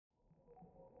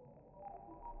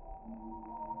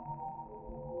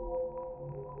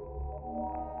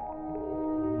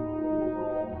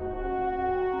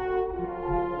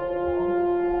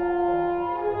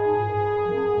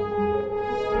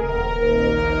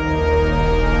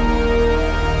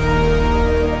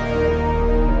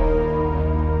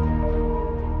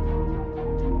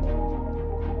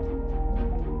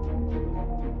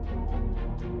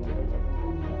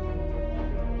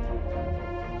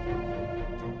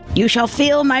You shall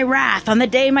feel my wrath on the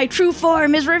day my true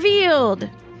form is revealed.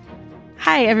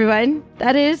 Hi, everyone.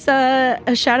 That is a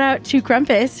shout out to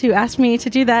Grumpus, who asked me to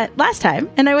do that last time,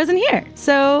 and I wasn't here.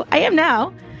 So I am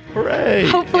now. Hooray!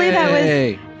 Hopefully that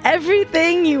was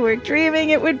everything you were dreaming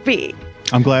it would be.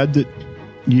 I'm glad that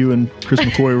you and Chris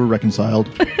McCoy were reconciled.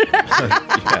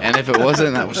 And if it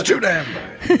wasn't, that was too damn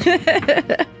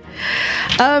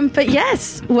bad. But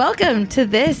yes, welcome to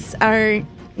this, our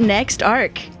next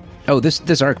arc. Oh,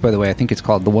 this arc, by the way, I think it's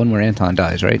called the one where Anton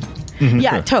dies, right? Mm-hmm.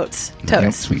 Yeah, totes. Yeah,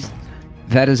 sweet.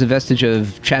 That is a vestige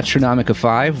of Chatstronomica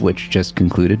 5, which just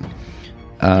concluded.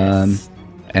 Yes.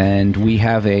 And we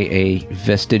have a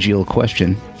vestigial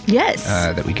question Yes.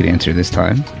 that we could answer this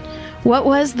time. What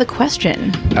was the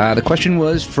question? The question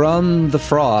was from the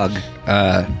Frog,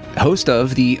 host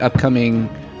of the upcoming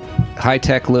High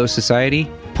Tech Low Society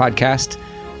podcast,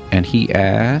 and he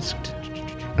asked...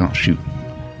 Oh, shoot.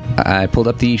 I pulled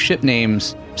up the ship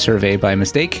names survey by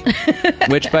mistake,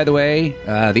 which, by the way,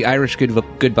 the Irish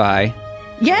goodbye...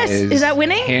 Yes, is that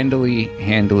winning? Handily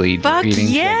Fuck defeating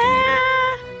yeah!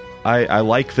 I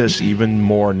like this even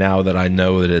more now that I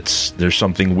know that there's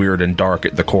something weird and dark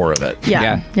at the core of it.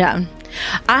 Yeah.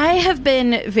 I have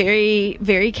been very,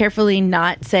 very carefully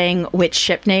not saying which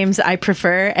ship names I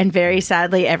prefer, and very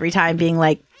sadly every time being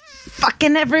like,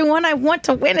 fucking everyone I want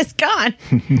to win is gone.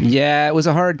 Yeah, it was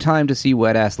a hard time to see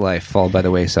Wet Ass Life fall by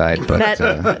the wayside, but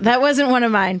that wasn't one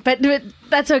of mine, but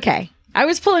that's okay. I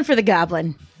was pulling for the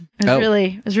Goblin. I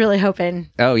was really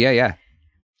hoping. Oh, yeah.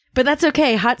 But that's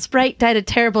okay. Hot Sprite died a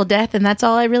terrible death, and that's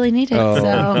all I really needed.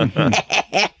 So,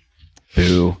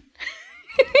 boo.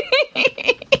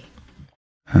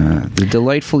 The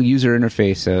delightful user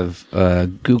interface of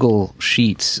Google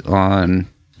Sheets on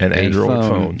An Android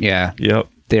phone. Yeah. Yep.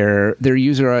 Their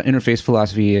user interface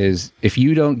philosophy is, if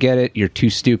you don't get it, you're too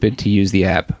stupid to use the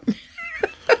app.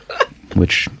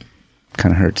 Which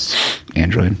kind of hurts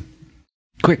Android.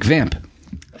 Quick, Vamp.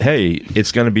 Hey,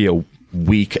 it's going to be a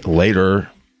week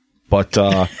later, but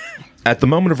at the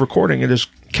moment of recording, it is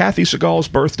Kathy Seagal's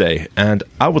birthday, and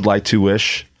I would like to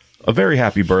wish a very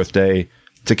happy birthday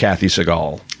to Kathy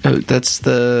Seagal. Oh, that's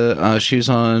the she was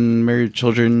on Married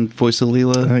Children, Voice of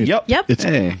Leela. Yep.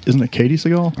 Isn't it Katie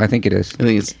Seagal? I think it is. I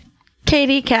think it's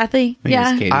Kathy.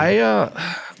 Yeah. Katie.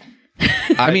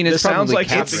 I mean, it it's sounds probably like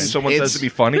Catherine. something someone says to be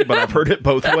funny, but I've heard it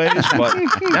both ways. But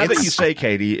now that you say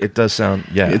Katie, it does sound,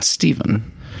 it's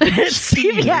Steven. It's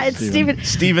Steven. Yeah, it's Steven.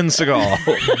 Steven Seagal.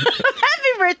 Happy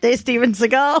birthday, Steven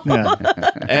Seagal. Yeah.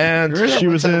 And She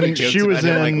was in like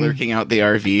lurking out the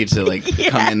RV to like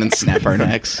come in and snap our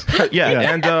necks.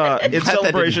 and in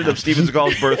celebration of Steven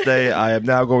Seagal's birthday, I am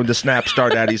now going to snap Star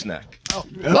Daddy's neck. Oh,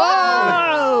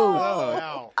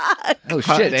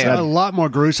 shit. It's a lot more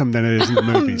gruesome than it is in the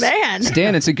movies. Man.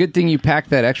 Stan, it's a good thing you packed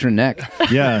that extra neck.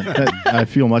 Yeah, I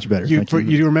feel much better. Thank you.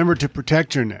 You remember to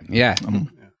protect your neck. Yeah.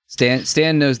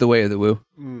 Stan knows the way of the woo.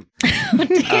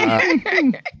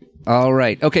 All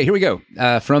right. Okay, here we go.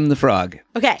 From the Frog.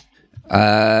 Okay.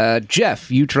 Jeff,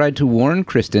 you tried to warn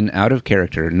Kristen out of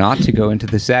character not to go into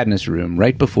the sadness room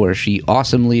right before she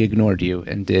awesomely ignored you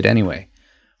and did anyway.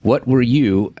 What were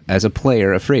you, as a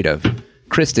player, afraid of?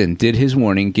 Kristen, did his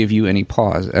warning give you any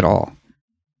pause at all?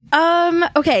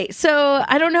 Okay, so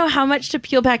I don't know how much to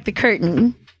peel back the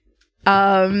curtain.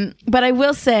 But I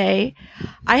will say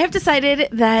I have decided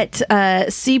that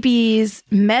CB's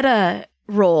meta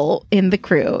role in the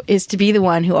crew is to be the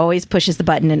one who always pushes the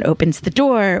button and opens the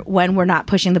door when we're not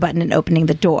pushing the button and opening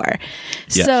the door.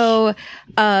 Yes. So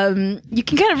you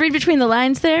can kind of read between the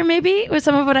lines there maybe with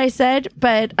some of what I said,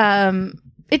 but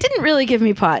it didn't really give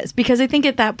me pause, because I think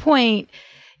at that point,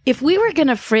 if we were going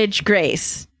to fridge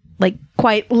Grace, like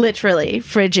quite literally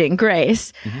fridging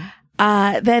Grace,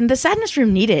 then the sadness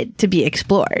room needed to be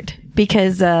explored,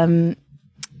 because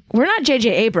we're not J.J.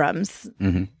 Abrams.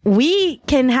 Mm-hmm. We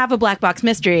can have a black box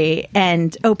mystery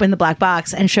and open the black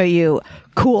box and show you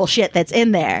cool shit that's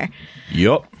in there.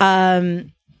 Yup.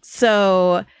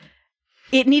 So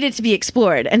it needed to be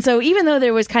explored. And so even though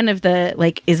there was kind of the,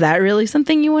 like, is that really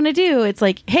something you want to do? It's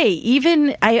like, hey,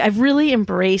 even I've really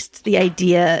embraced the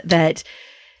idea that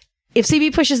if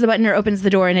CB pushes the button or opens the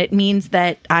door and it means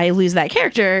that I lose that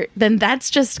character, then that's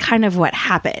just kind of what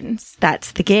happens.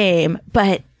 That's the game.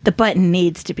 But the button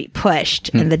needs to be pushed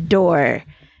and the door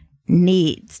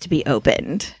needs to be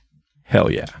opened. Hell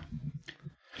yeah.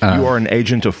 You are an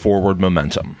agent of forward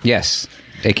momentum. Yes,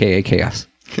 a.k.a. chaos.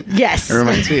 Yes. It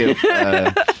reminds me of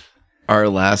our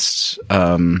last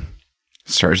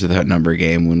Stars Without Number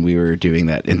game when we were doing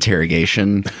that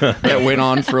interrogation that went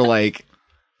on for like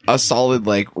a solid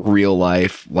like real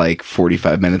life like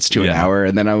 45 minutes to an hour,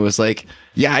 and then I was like,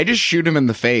 yeah, I just shoot him in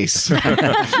the face. And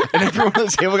everyone at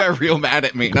the table got real mad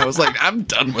at me, and I was like, I'm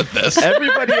done with this.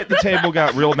 Everybody at the table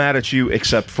got real mad at you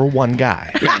except for one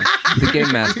guy. The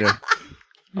game master.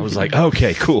 I was like,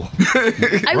 okay, cool.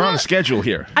 We're on a schedule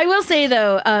here. I will say,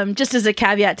 though, just as a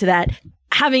caveat to that,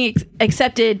 having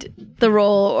accepted the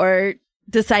role or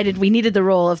decided we needed the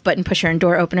role of button pusher and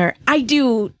door opener, I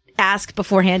do ask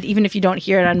beforehand, even if you don't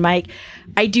hear it on mic,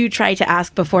 I do try to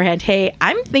ask beforehand, hey,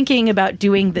 I'm thinking about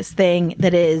doing this thing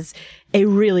that is a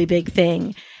really big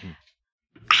thing.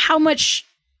 How much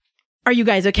are you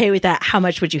guys okay with that? How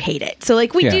much would you hate it? So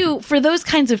like we do for those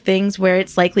kinds of things where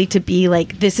it's likely to be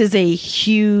like, this is a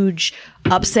huge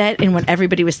upset in what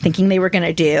everybody was thinking they were going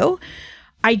to do.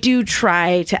 I do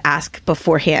try to ask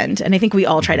beforehand. And I think we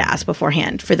all try to ask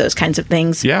beforehand for those kinds of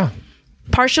things. Yeah.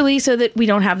 Partially so that we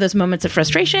don't have those moments of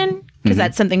frustration, because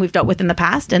that's something we've dealt with in the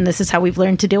past, and this is how we've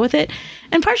learned to deal with it.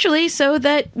 And partially so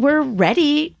that we're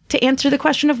ready to answer the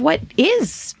question of what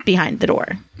is behind the door.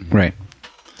 Right.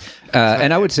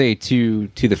 And I would say to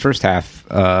the first half,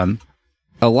 a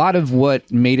lot of what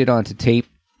made it onto tape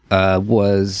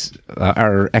was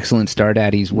our excellent Star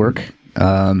Daddy's work.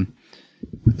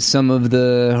 Some of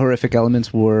the horrific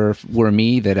elements were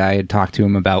me, that I had talked to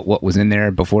him about what was in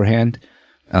there beforehand.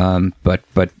 But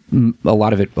a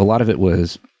lot of it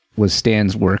was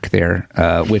Stan's work there,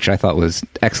 which I thought was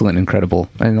excellent, and incredible,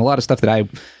 and a lot of stuff that I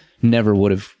never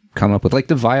would have come up with, like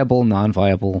the viable,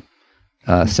 non-viable,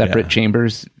 separate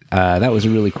chambers. That was a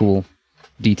really cool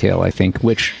detail, I think,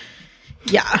 which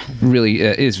really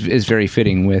is very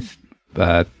fitting with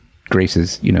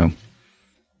Grace's,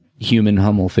 human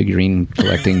Hummel figurine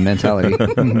collecting mentality.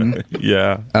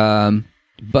 Yeah.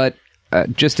 But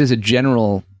just as a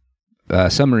general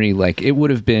summary, like it would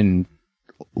have been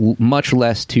much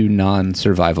less too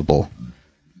non-survivable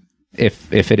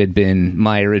if it had been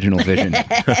my original vision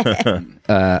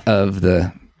of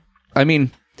the. I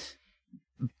mean,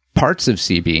 parts of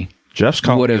CB Jeff's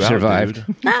would have survived.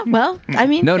 Well, I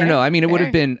mean, No. I mean, it would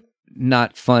have been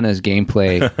not fun as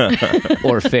gameplay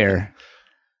or fair.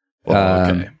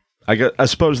 Well, okay. I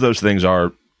suppose those things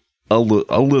are a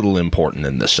little important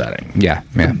in this setting. Yeah.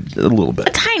 A little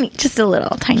bit. just a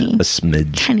little, tiny. A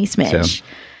smidge. Tiny smidge.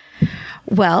 So.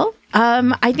 Well,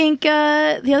 I think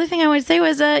the other thing I would say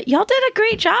was y'all did a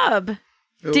great job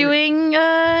doing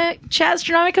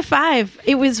Chastronomica 5.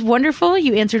 It was wonderful.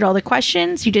 You answered all the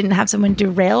questions. You didn't have someone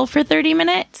derail for 30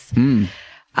 minutes.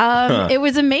 It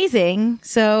was amazing.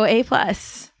 So A+.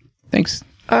 Thanks.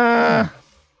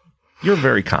 You're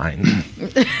very kind.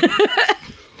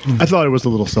 I thought it was a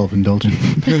little self-indulgent.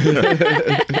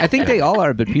 I think they all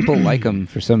are, but people like them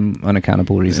for some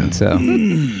unaccountable reason. So,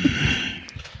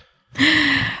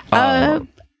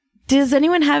 does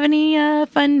anyone have any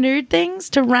fun nerd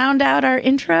things to round out our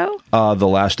intro? The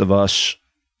Last of Us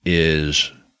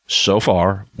is so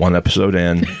far one episode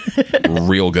in,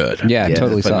 real good. yeah,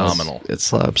 totally phenomenal. It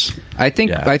slaps. I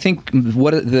think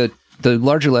what the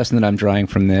larger lesson that I'm drawing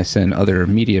from this and other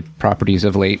media properties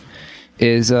of late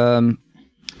is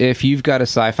if you've got a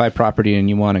sci-fi property and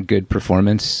you want a good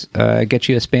performance, get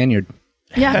you a Spaniard.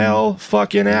 Yeah. Hell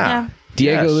fucking yeah.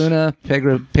 Diego Yes. Luna,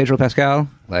 Pedro Pascal,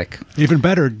 like. Even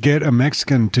better, get a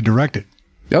Mexican to direct it.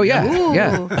 Oh yeah, Ooh.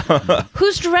 yeah.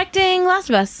 Who's directing Last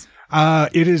of Us?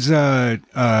 It is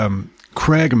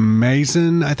Craig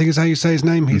Mazin, I think is how you say his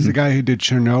name. He's the guy who did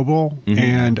Chernobyl,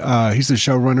 and he's the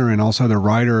showrunner, and also the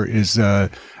writer is I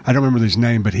don't remember his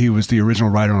name, but he was the original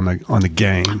writer on the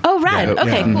game. Oh, right.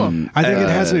 Okay, cool. I think it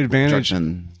has an advantage.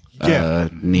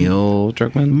 Druckmann. Neil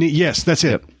Druckmann. Yes, that's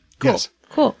it. Cool. Yes.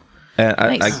 Cool.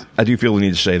 And Nice. I do feel the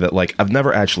need to say that, like, I've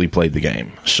never actually played the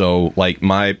game. So, like,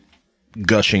 my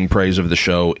gushing praise of the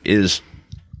show is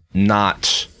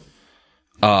not...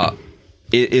 it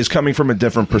is coming from a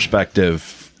different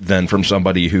perspective than from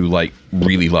somebody who, like,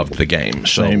 really loved the game.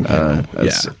 So,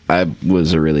 I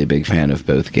was a really big fan of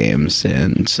both games,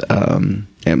 and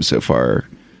am so far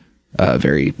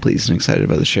very pleased and excited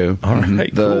about the show. All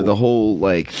right, cool. The whole,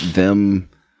 like, them...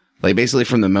 Like, basically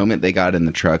from the moment they got in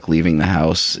the truck leaving the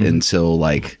house until,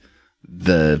 like,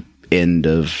 the end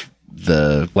of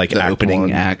the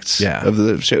opening acts of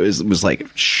the show was, like,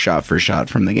 shot for shot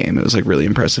from the game. It was, like, really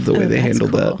impressive the way they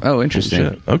handled that. Oh,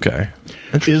 interesting. Shit. Okay.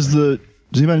 Does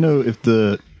anybody know if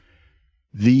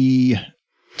the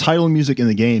title music in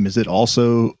the game, is it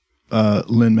also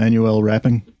Lin-Manuel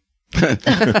rapping? Yep. Is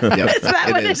that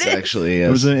what it is? Actually, yes.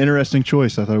 It was an interesting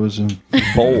choice. I thought it was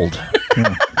Bold.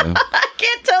 I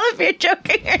can't tell if you're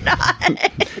joking or not.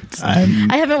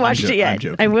 I haven't watched it yet.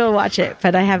 I will watch it,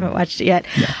 but I haven't watched it yet.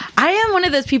 Yeah. I am one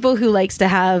of those people who likes to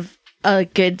have a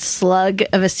good slug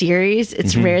of a series.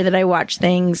 It's rare that I watch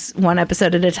things one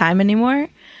episode at a time anymore.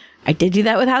 I did do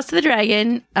that with House of the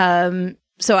Dragon.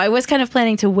 So I was kind of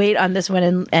planning to wait on this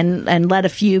one and let a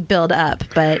few build up,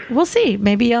 but we'll see.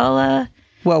 Maybe I'll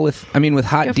Well, with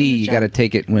Hot D, you got to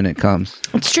take it when it comes.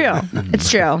 It's true.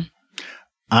 It's true.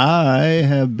 I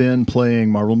have been playing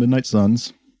Marvel Midnight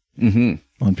Suns on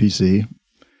PC,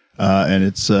 and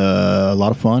it's a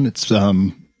lot of fun. It's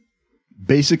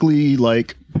basically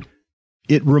like,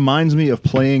 it reminds me of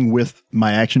playing with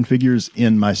my action figures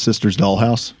in my sister's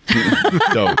dollhouse.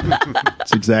 Dope.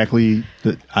 It's exactly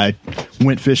that. I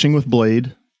went fishing with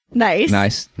Blade.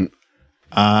 Nice.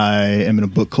 I am in a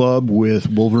book club with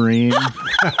Wolverine.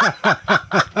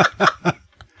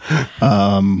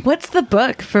 What's the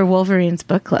book for Wolverine's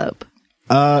book club?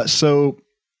 So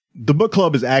the book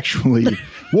club is actually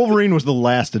Wolverine was the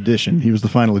last edition. He was the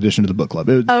final edition to the book club.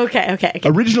 Okay.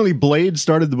 Originally, Blade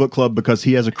started the book club because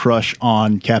he has a crush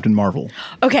on Captain Marvel.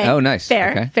 Okay. Oh, nice.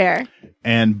 Fair.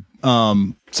 And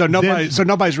So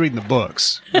nobody's reading the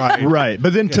books, right? right.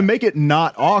 But then to make it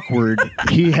not awkward,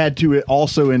 he had to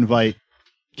also invite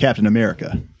Captain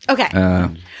America. Okay.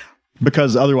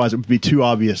 Because otherwise it would be too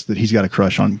obvious that he's got a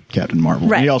crush on Captain Marvel.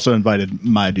 Right. He also invited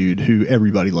my dude, who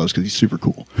everybody loves because he's super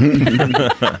cool.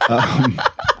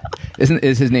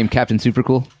 Is his name Captain Super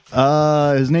Cool?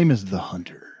 His name is the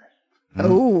Hunter.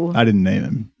 Oh. I didn't name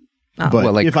him. But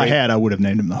Well, like if I had, I would have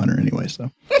named him the Hunter anyway. So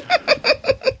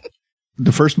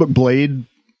the first book, Blade,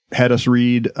 had us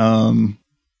read Sun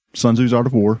Tzu's Art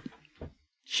of War.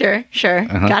 Sure.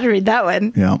 Got to read that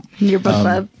one. Yeah. In your book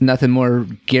club. Nothing more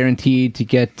guaranteed to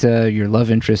get your love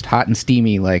interest hot and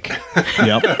steamy like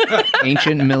Yep.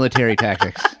 ancient military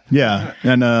tactics. Yeah.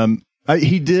 And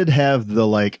he did have the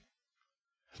like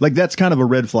that's kind of a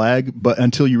red flag, but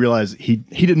until you realize he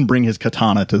didn't bring his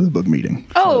katana to the book meeting.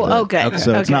 Good.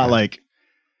 So it's not like,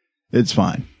 it's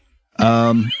fine.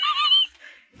 And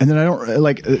then I don't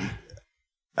like,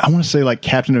 I want to say like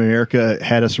Captain America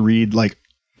had us read like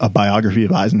a biography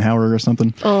of Eisenhower or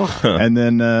something. Oh. And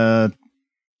then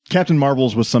Captain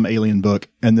Marvel's was some alien book.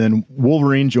 And then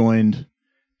Wolverine joined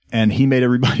and he made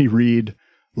everybody read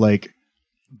like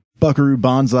Buckaroo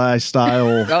Banzai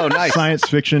style science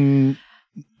fiction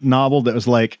novel that was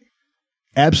like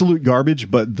absolute garbage,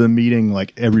 but the meeting,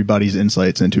 like everybody's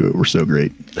insights into it were so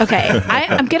great. Okay.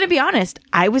 I'm going to be honest.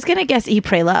 I was going to guess Eat,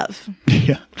 Pray, Love.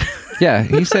 Yeah. Yeah,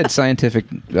 he said scientific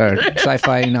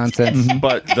sci-fi nonsense.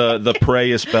 But the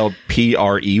prey is spelled Prey.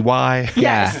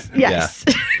 Yes.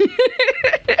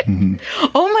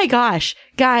 Oh my gosh.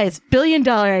 Guys, $1 billion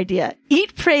idea.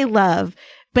 Eat, Pray, Love.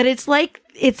 But it's like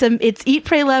it's Eat,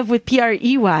 Pray, Love with Prey.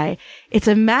 It's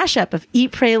a mashup of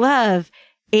Eat, Pray, Love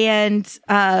and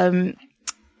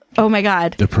oh my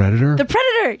god. The Predator? The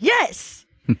Predator. Yes.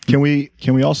 Can we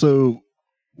also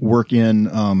work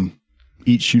in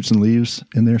Eat, Shoots, and Leaves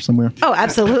in there somewhere? Oh,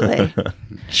 absolutely.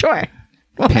 Sure.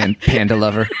 Panda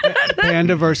lover.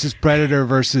 Panda versus Predator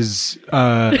versus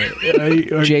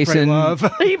Jason. Love.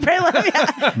 Eat, Pray, Love.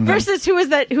 Yeah. Versus who was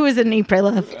that? Who was in Eat, Pray,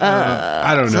 Love?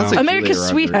 I don't know. Sounds like America's Julia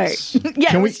Sweetheart. Roberts.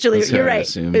 Yeah, it was Julia. That's what You're I right.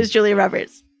 assumed. It was Julia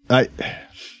Roberts.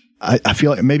 I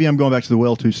feel like maybe I'm going back to the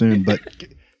well too soon, but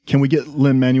can we get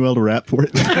Lin-Manuel to rap for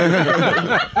it?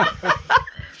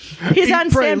 He's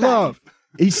on Pray, standby. Love.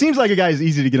 He seems like a guy who's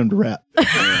easy to get him to rap.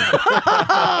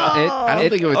 I don't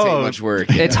think it would take much work.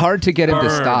 It's hard to get him to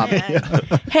stop.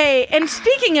 Hey, and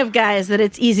speaking of guys that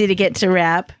it's easy to get to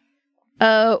rap,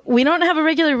 we don't have a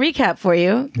regular recap for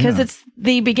you because it's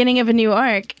the beginning of a new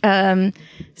arc.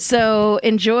 So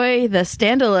enjoy the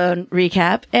standalone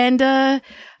recap, and I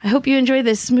hope you enjoy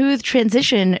this smooth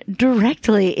transition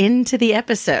directly into the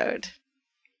episode.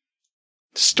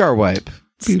 Star Wipe.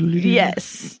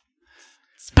 Yes.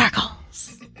 Sparkles.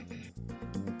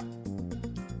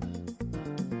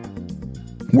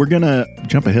 We're going to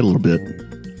jump ahead a little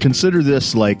bit. Consider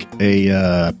this like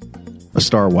a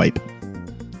star wipe.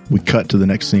 We cut to the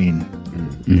next scene.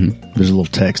 Mm-hmm. There's a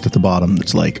little text at the bottom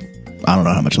that's like, I don't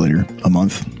know how much later. A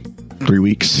month? 3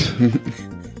 weeks?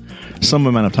 Some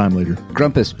amount of time later.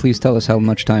 Grumpus, please tell us how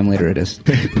much time later it is.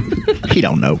 He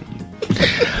don't know.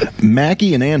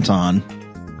 Mackie and Anton,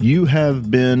 you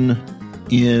have been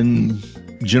in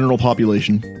general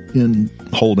population in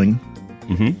holding,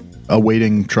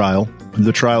 awaiting trial.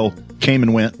 The trial came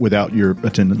and went without your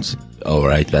attendance. All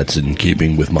right, that's in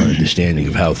keeping with my understanding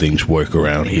of how things work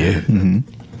around here.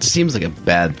 It seems like a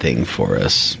bad thing for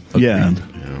us. Yeah.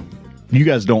 You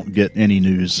guys don't get any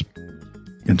news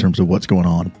in terms of what's going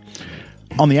on.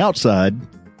 On the outside,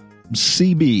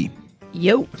 CB.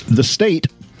 Yo. The state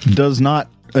does not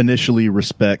initially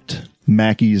respect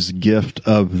Mackie's gift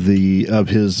of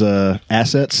his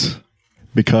assets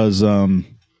because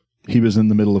he was in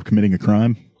the middle of committing a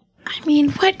crime. I mean,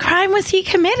 what crime was he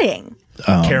committing?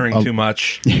 Caring too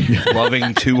much,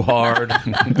 loving too hard.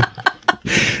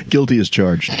 Guilty as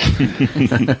charged.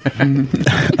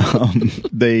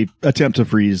 They attempt to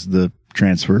freeze the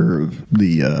transfer of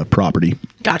the property.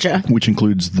 Gotcha. Which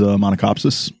includes the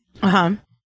Monocopsis. Uh-huh.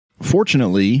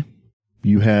 Fortunately,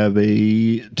 you have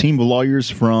a team of lawyers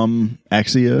from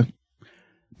Axia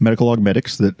Medical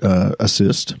Augmetics that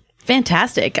assist.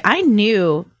 Fantastic. I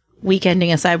knew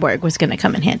weekending a cyborg was going to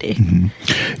come in handy.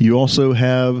 Mm-hmm. You also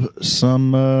have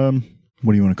some,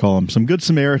 what do you want to call them? Some Good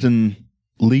Samaritan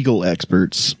legal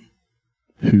experts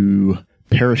who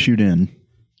parachute in.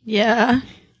 Yeah.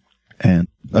 And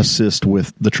assist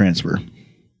with the transfer.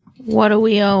 What do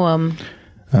we owe them?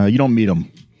 You don't meet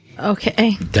them.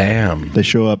 Okay. Damn. They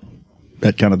show up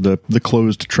at kind of the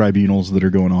closed tribunals that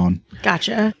are going on.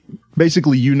 Gotcha.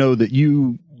 Basically, you know that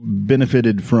you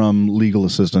benefited from legal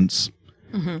assistance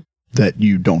that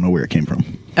you don't know where it came from.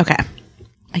 Okay.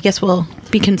 I guess we'll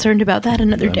be concerned about that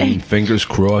another day. I mean, fingers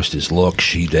crossed is Look,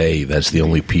 She, They. That's the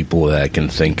only people that I can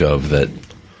think of that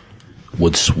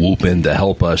would swoop in to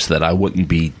help us that I wouldn't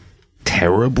be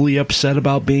terribly upset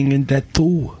about being in debt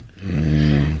to.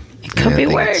 It could be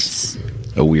worse.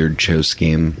 A weird Cho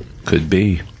scheme. Could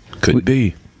be. Could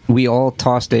be. We all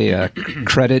tossed a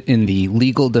credit in the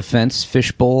legal defense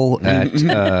fishbowl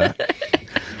at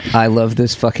I Love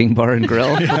This Fucking Bar and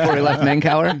Grill before we left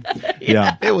Mancower.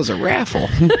 Yeah. It was a raffle.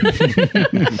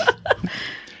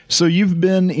 So you've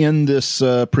been in this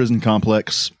prison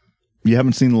complex. You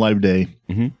haven't seen the light of day.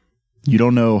 Mm-hmm. You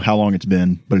don't know how long it's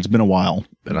been, but it's been a while.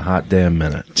 Been a hot damn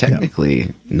minute.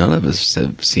 Technically, none of us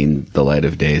have seen the light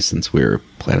of day since we were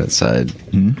planetside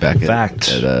back at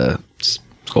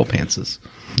Skull Pants's.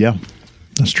 Yeah,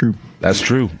 that's true. That's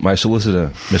true. My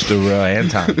solicitor, Mr.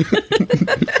 Anton.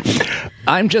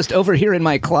 I'm just over here in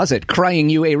my closet crying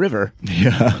you a river.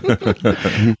 Yeah.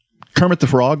 Kermit the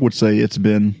Frog would say it's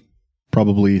been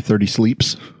probably 30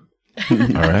 sleeps. All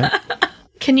right.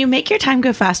 Can you make your time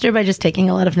go faster by just taking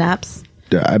a lot of naps?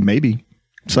 Maybe.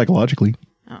 Psychologically.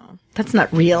 Oh, that's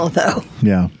not real, though.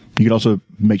 Yeah. You could also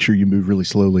make sure you move really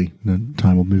slowly. Then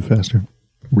time will move faster.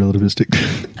 Relativistic.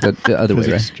 The other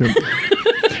way, right?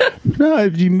 No,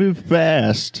 if you move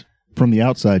fast from the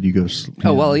outside, you go.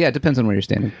 Oh, well, yeah, it depends on where you're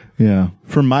standing. Yeah.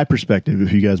 From my perspective,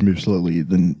 if you guys move slowly,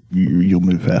 then you'll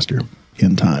move faster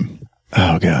in time.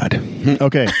 Oh, God.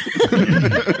 Okay.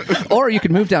 Or you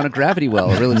could move down a gravity well,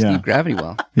 a really steep gravity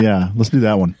well. Yeah, let's do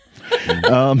that one.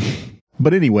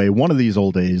 But anyway, one of these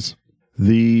old days,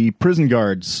 the prison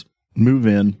guards move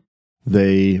in.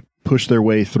 They push their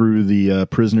way through the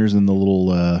prisoners in the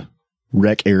little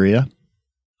rec area.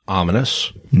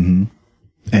 Ominous. Mm-hmm.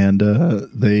 And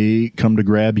they come to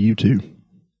grab you two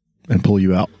and pull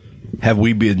you out. Have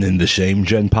we been in the same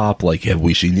Gen Pop? Like, have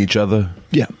we seen each other?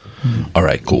 Yeah. All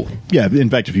right, cool. Yeah, in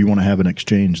fact, if you want to have an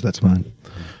exchange, that's fine.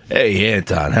 Hey,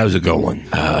 Anton, how's it going?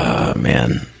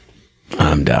 Man,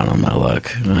 I'm down on my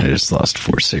luck. I just lost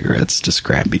 4 cigarettes to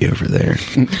Scrappy over there.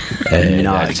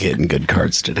 Not getting good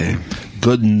cards today.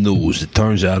 Good news. It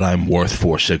turns out I'm worth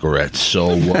 4 cigarettes.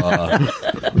 So,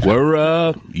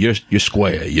 you're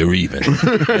square. You're even.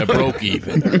 You're broke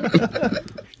even.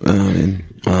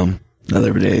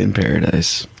 Another day in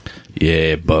paradise.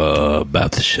 Yeah, but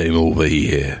about the same over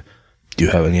here. Do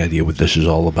you have any idea what this is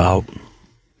all about?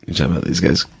 You talking about these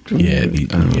guys? Yeah,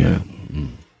 yeah.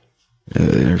 They're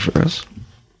there for us?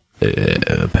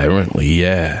 Apparently,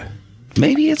 yeah.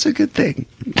 Maybe it's a good thing.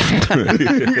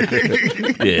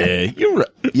 Yeah, you're right.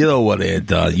 You know what,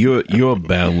 Anton? Your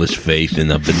boundless faith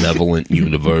in a benevolent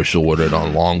universe ordered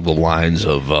along the lines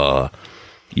of,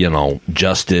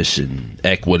 justice and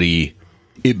equity.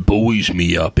 It buoys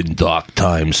me up in dark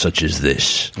times such as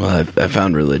this. Well, I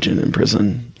found religion in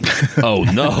prison. Oh,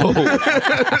 no.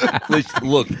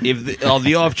 Look, if on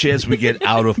the off chance we get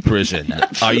out of prison,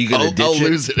 are you going to ditch it? I'll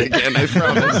lose it again, I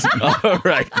promise. All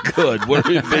right, good.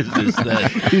 We're in business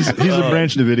then. He's a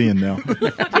Branch Davidian now.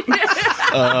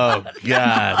 Oh,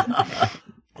 God.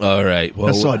 All right. Well,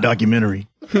 I saw a documentary.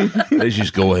 Let's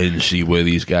just go ahead and see where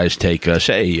these guys take us.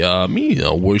 Hey,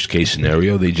 worst case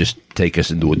scenario, they just take us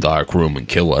into a dark room and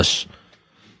kill us.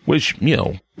 Which,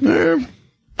 could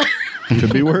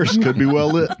be worse. Could be well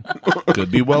lit.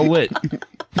 Could be well lit.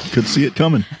 Could see it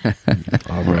coming.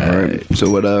 All right.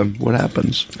 So what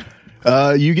happens?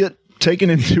 You get taken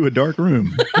into a dark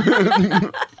room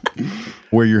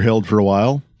where you're held for a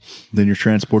while. Then you're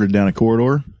transported down a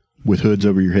corridor with hoods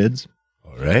over your heads.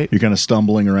 All right. You're kind of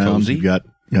stumbling around. Cozy. You've got,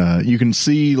 you can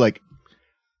see like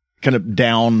kind of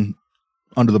down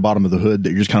under the bottom of the hood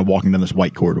that you're just kind of walking down this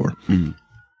white corridor.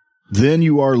 Then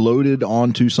you are loaded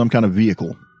onto some kind of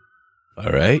vehicle,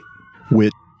 All right.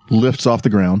 which lifts off the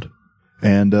ground,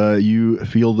 and you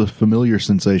feel the familiar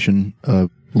sensation of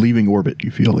leaving orbit.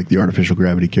 You feel like the artificial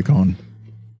gravity kick on.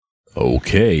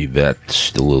 Okay,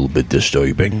 that's a little bit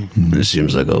disturbing. This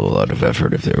seems like a lot of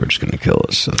effort if they were just going to kill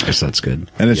us. So I guess that's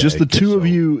good. And it's just the two of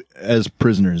you as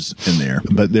prisoners in there,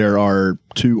 but there are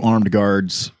 2 armed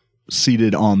guards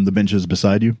seated on the benches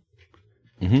beside you.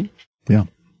 Mm-hmm. Yeah.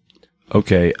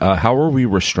 Okay, how are we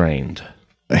restrained?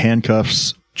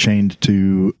 Handcuffs chained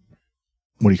to,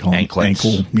 what do you call Anklets.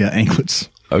 them? Anklets.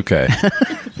 Okay.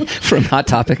 From Hot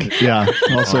Topic. Yeah.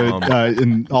 Also,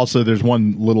 and also, there's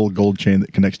one little gold chain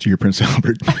that connects to your Prince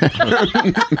Albert.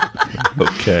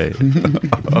 Okay.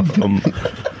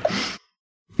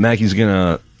 Maggie's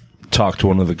gonna talk to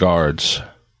one of the guards.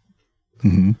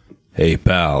 Mm-hmm. Hey,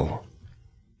 pal.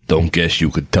 Don't guess you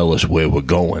could tell us where we're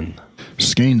going.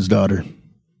 Skane's daughter.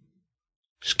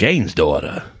 Skane's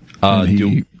daughter. Do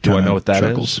I know what that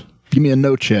chuckles. is? Give me a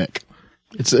no check.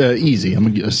 It's easy. I'm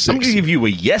gonna get a 6. I'm gonna give you a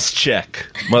yes check,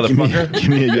 motherfucker. Give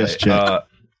me a yes check.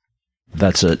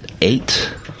 That's an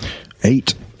 8.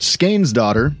 8. Skane's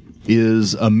daughter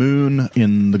is a moon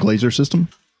in the Glazer system,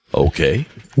 Okay.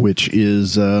 which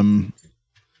is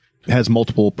has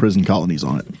multiple prison colonies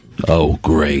on it. Oh,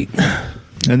 great.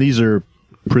 And these are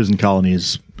prison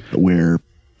colonies where,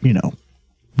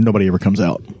 nobody ever comes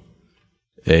out.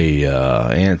 Hey,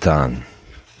 Anton.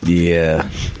 Yeah.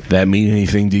 That mean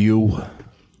anything to you?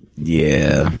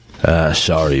 Yeah.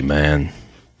 Sorry, man.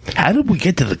 How did we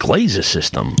get to the Glazer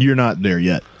system? You're not there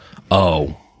yet.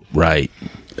 Oh, right.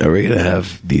 Are we going to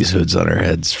have these hoods on our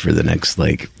heads for the next,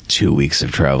 2 weeks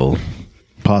of travel?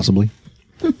 Possibly.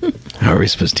 How are we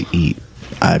supposed to eat?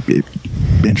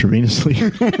 Intravenously.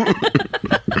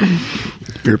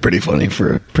 You're pretty funny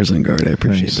for a prison guard. I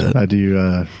appreciate Thanks.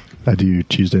 that. I do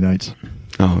Tuesday nights.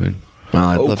 Oh, man. Well,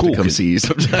 I'd love cool. to come see you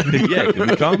sometime. Yeah, can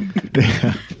we come?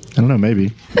 I don't know,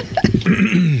 maybe.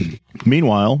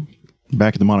 Meanwhile,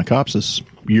 back at the Monocopsis,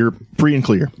 you're free and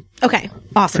clear. Okay,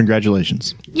 awesome.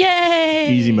 Congratulations. Yay!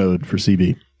 Easy mode for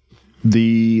CB.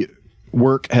 The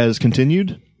work has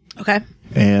continued, Okay,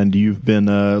 and you've been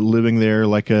living there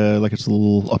like it's a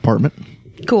little apartment.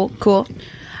 cool.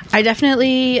 I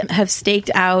definitely have staked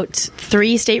out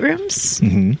 3 staterooms,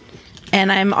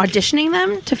 and I'm auditioning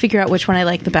them to figure out which one I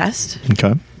like the best.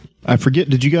 Okay. I forget,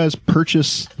 did you guys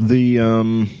purchase the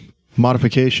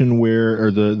modification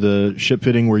or the ship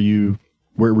fitting where it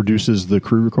reduces the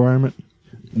crew requirement?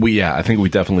 I think we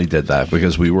definitely did that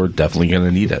because we were definitely going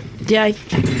to need it. Yeah, I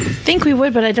think we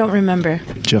would, but I don't remember.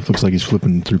 Jeff looks like he's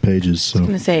flipping through pages, so I'm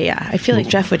going to say, yeah, I feel like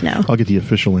Jeff would know. I'll get the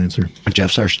official answer.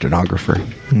 Jeff's our stenographer.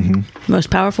 Most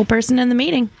powerful person in the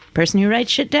meeting. Person who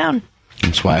writes shit down.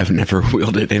 That's why I've never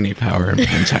wielded any power in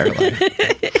my entire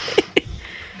life.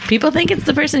 People think it's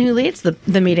the person who leads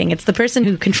the meeting. It's the person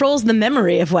who controls the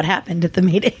memory of what happened at the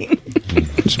meeting.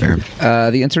 It's fair.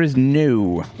 The answer is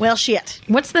no. Well, shit.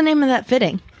 What's the name of that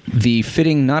fitting? The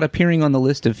fitting not appearing on the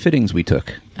list of fittings we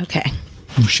took. Okay.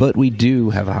 But we do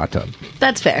have a hot tub.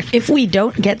 That's fair. If we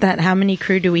don't get that, how many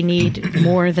crew do we need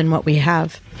more than what we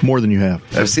have? More than you have.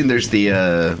 I've seen there's the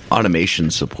automation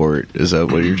support. Is that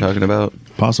what you're talking about?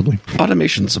 Possibly.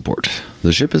 Automation support.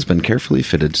 The ship has been carefully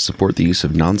fitted to support the use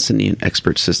of non-sentient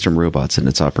expert system robots in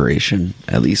its operation.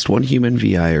 At least one human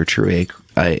VI or true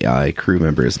AI crew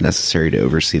member is necessary to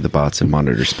oversee the bots and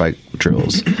monitor spike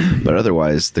drills, but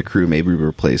otherwise the crew may be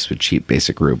replaced with cheap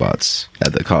basic robots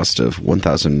at the cost of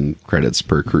 1,000 credits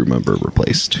per crew member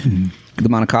replaced. The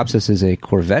Monocopsis is a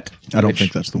Corvette. I don't which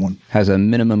think that's the one. has a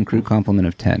minimum crew complement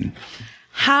of 10.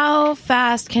 How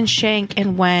fast can Shank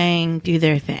and Wang do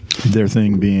their thing? Their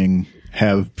thing being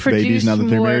have Produce babies now that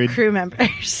they're more married. crew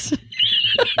members.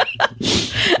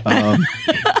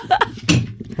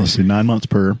 Let's see, 9 months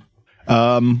per.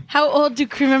 How old do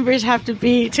crew members have to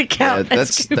be to count? Yeah,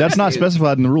 as crew That's not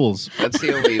specified in the rules. That's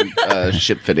the only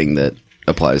ship fitting that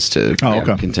applies to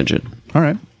okay. contingent. All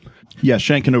right. Yeah,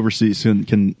 Shank can oversee,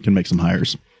 can make some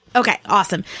hires. Okay,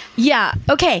 awesome. Yeah,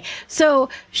 okay. So,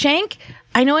 Shank,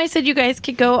 I know I said you guys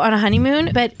could go on a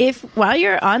honeymoon, but if while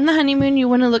you're on the honeymoon, you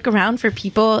want to look around for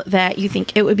people that you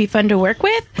think it would be fun to work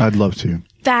with, I'd love to.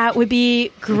 that would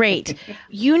be great.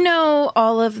 You know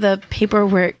all of the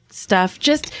paperwork stuff.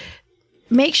 Just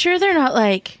make sure they're not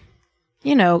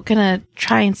gonna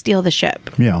try and steal the ship.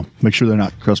 Yeah, make sure they're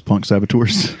not crust punk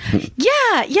saboteurs.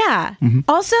 Yeah.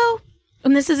 Also,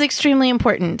 and this is extremely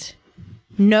important,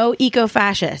 no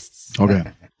eco-fascists. Okay.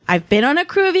 I've been on a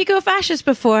crew of eco-fascists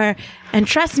before, and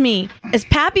trust me, as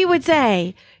Pappy would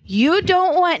say, you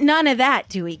don't want none of that,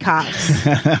 Dewey Cox.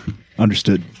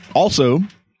 Understood. Also,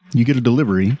 you get a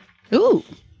delivery Ooh.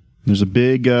 There's a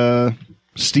big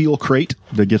steel crate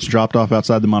that gets dropped off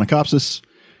outside the Monocopsis.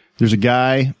 There's a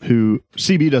guy who,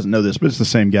 CB doesn't know this, but it's the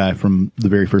same guy from the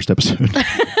very first episode.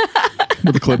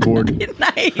 With a clipboard.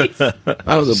 Nice. That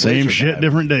was a Same shit,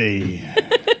 different day.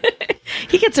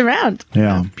 He gets around.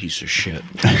 Yeah. piece of shit.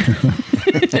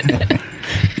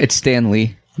 It's Stan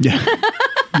Lee. Yeah.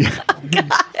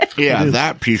 Yeah,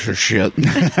 that piece of shit.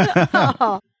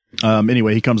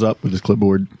 Anyway, he comes up with his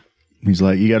clipboard. He's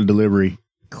like, you got a delivery.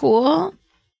 Cool.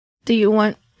 Do you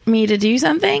want me to do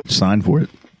something? Sign for it.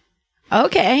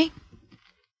 Okay.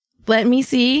 Let me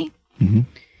see. Mm-hmm.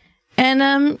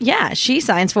 And yeah, she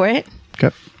signs for it.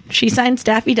 Okay. She signs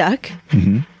Daffy Duck,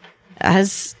 Mm-hmm.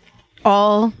 as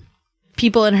all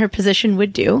people in her position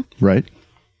would do. Right.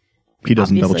 He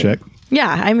doesn't Obviously. double check. Yeah,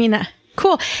 I mean,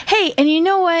 cool. Hey, and you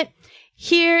know what?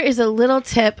 Here is a little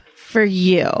tip for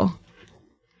you.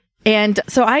 And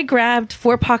so I grabbed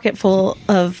 4 pocketful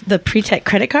of the Pre-Tech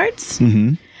credit cards.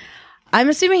 Mm-hmm. I'm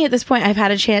assuming at this point I've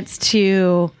had a chance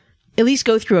to at least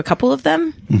go through a couple of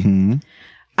them. Mm-hmm.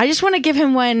 I just want to give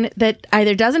him one that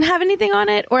either doesn't have anything on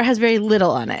it or has very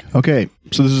little on it. Okay,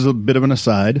 so this is a bit of an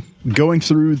aside. Going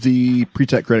through the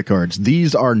Pre-Tech credit cards,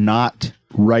 these are not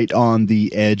right on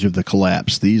the edge of the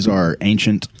collapse. These are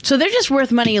ancient. So they're just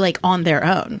worth money like on their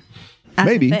own. That's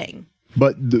Maybe. the thing.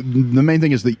 But the main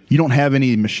thing is that you don't have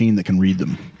any machine that can read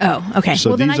them. Oh, okay.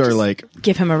 So then these I are just like...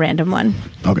 give him a random one.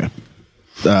 Okay.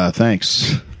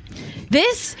 Thanks.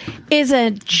 This is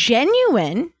a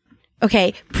genuine,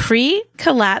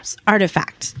 pre-collapse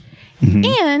artifact. Mm-hmm.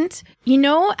 And you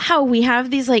know how we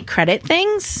have these like credit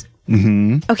things?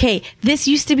 Mm-hmm. Okay, this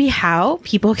used to be how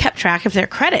people kept track of their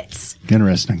credits.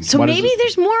 Interesting. So maybe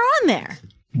there's more on there.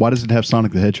 Why does it have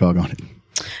Sonic the Hedgehog on it?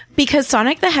 Because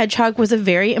Sonic the Hedgehog was a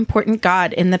very important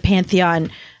god in the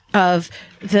pantheon of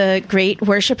the great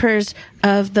worshippers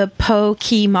of the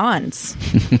Pokemons.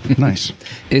 Nice.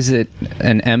 Is it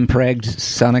an M-pregged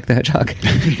Sonic the Hedgehog?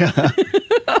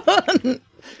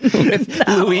 With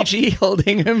Luigi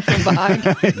holding him from behind?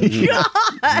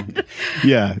 God!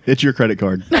 Yeah, it's your credit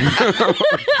card.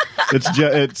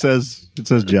 It says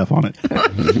Jeff on it.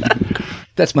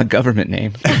 That's my government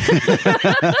name.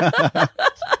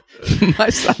 My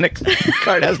Sonic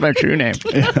card has my true name.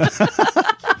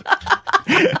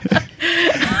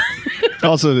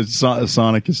 Also,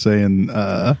 Sonic is saying,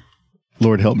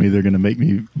 Lord help me, they're going to make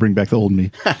me bring back the old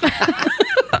me.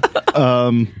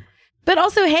 But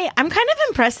also, hey, I'm kind of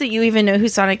impressed that you even know who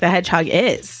Sonic the Hedgehog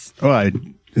is. Oh,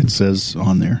 it says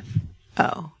on there.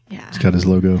 Oh, yeah. It's got his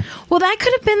logo. Well, that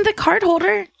could have been the card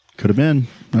holder. Could have been.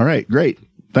 All right, great.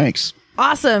 Thanks.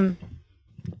 Awesome.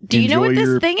 Do you know what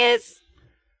this thing is?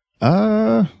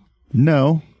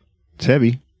 No. It's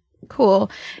heavy.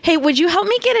 Cool. Hey, would you help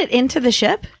me get it into the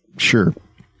ship? Sure.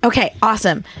 Okay,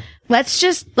 awesome. Let's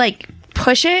just,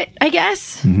 push it, I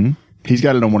guess. Mm-hmm. He's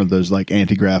got it on one of those,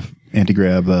 anti-grab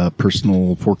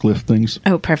personal forklift things.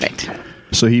 Oh, perfect.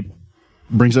 So he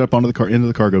brings it up onto into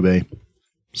the cargo bay,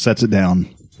 sets it down,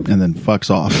 and then fucks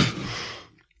off.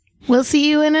 We'll see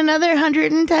you in another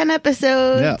 110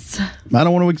 episodes. Yeah. I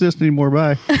don't want to exist anymore.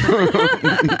 Bye.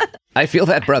 I feel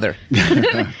that, brother.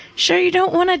 Sure you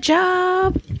don't want a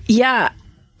job? Yeah.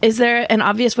 Is there an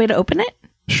obvious way to open it?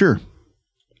 Sure.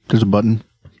 There's a button.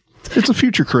 It's a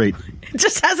future crate. It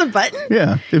just has a button?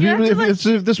 Yeah.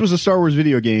 If this was a Star Wars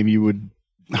video game, you would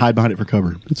hide behind it for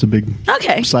cover. It's a big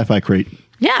sci-fi crate.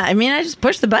 Yeah, I mean, I just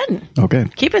push the button. Okay.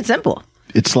 Keep it simple.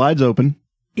 It slides open,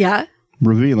 Yeah.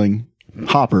 revealing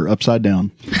Hopper upside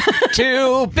down.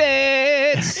 2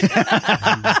 bits.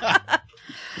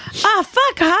 Oh,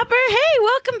 fuck, Hopper. Hey,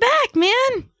 welcome back,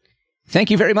 man. Thank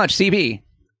you very much, CB.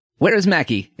 Where is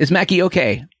Mackie? Is Mackie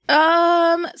okay?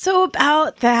 So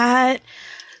about that.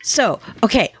 So,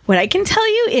 okay, what I can tell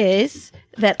you is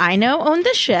that I now own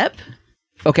the ship,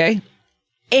 Okay.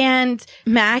 and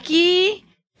Mackie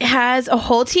has a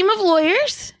whole team of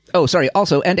lawyers. Oh, sorry.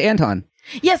 Also, and Anton.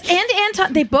 Yes, and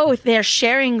Anton, they're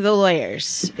sharing the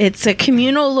lawyers. It's a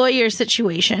communal lawyer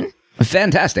situation.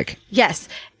 Fantastic. Yes.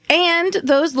 And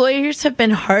those lawyers have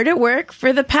been hard at work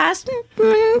for the past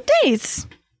days.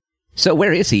 So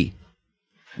where is he?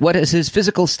 What is his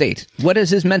physical state? What is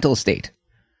his mental state?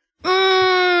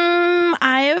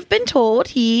 I have been told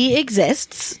he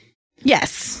exists.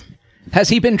 Yes. Has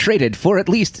he been traded for at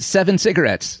least 7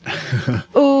 cigarettes?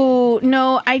 Oh,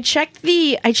 no, I checked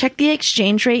the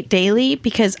exchange rate daily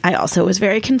because I also was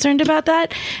very concerned about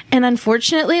that. And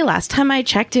unfortunately, last time I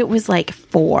checked, it was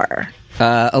 4.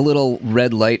 A little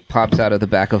red light pops out of the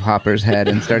back of Hopper's head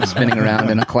and starts spinning around,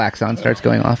 and a klaxon starts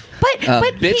going off. But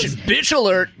bitch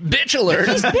alert! Bitch alert!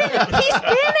 He's been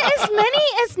as many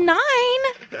as 9.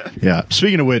 Yeah.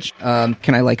 Speaking of which,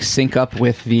 can I sync up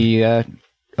with the?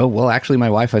 Oh well, actually, my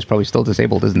Wi-Fi is probably still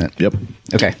disabled, isn't it? Yep.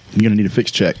 Okay. You're gonna need a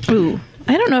fix check. Ooh,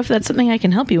 I don't know if that's something I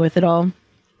can help you with at all.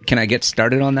 Can I get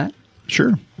started on that?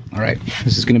 Sure. All right.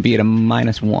 This is going to be at a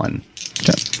 -1.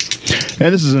 Okay.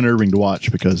 And this is unnerving to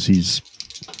watch because he's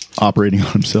operating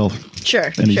on himself.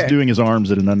 Sure. And he's doing his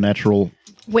arms at an unnatural.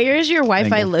 Where is your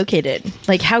Wi-Fi angle. located?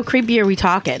 How creepy are we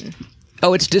talking?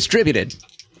 Oh, it's distributed.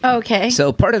 Okay.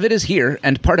 So part of it is here,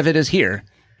 and part of it is here.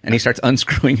 And he starts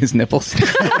unscrewing his nipples.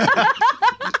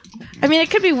 I mean, it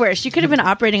could be worse. You could have been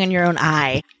operating on your own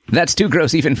eye. That's too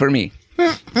gross even for me.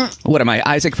 What am I,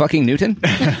 Isaac fucking Newton?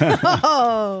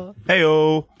 Oh.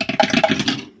 Heyo.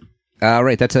 All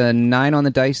right, that's a 9 on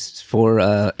the dice for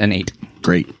an 8.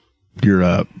 Great.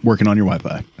 You're working on your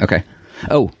Wi-Fi. Okay.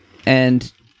 Oh,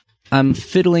 and I'm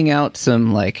fiddling out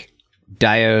some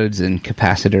diodes and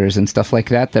capacitors and stuff like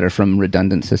that are from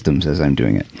redundant systems as I'm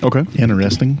doing it. Okay.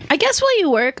 Interesting. I guess while you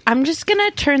work, I'm just going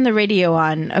to turn the radio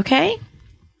on, okay?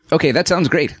 Okay, that sounds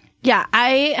great. Yeah,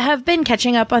 I have been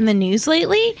catching up on the news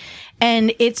lately,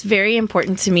 and it's very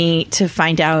important to me to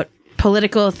find out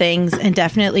political things and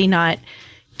definitely not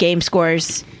game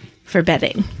scores for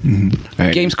betting. Mm-hmm.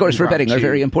 Right. Game scores for betting are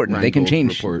very important. They can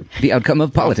change the outcome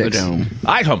of politics.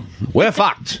 Item, we're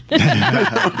fucked.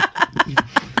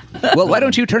 Well, why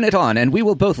don't you turn it on, and we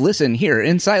will both listen here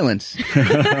in silence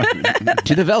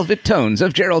to the velvet tones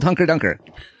of Gerald Hunker Dunker.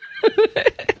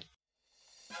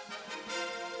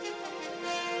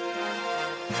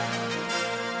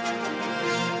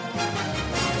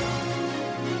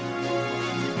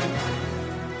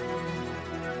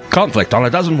 Conflict on a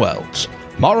dozen worlds.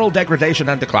 Moral degradation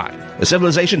and decline. The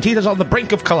civilization teeters on the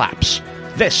brink of collapse.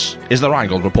 This is the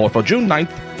Rheingold Report for June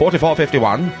 9th,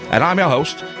 4451, and I'm your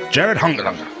host, Jared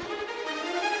Hungerdunger.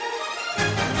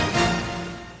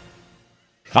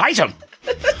 Item!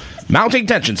 Mounting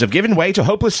tensions have given way to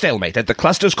hopeless stalemate at the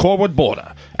cluster's Corwood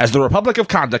border, as the Republic of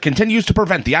Kanda continues to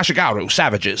prevent the Ashigaru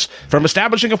savages from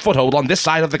establishing a foothold on this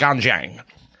side of the Ganjiang.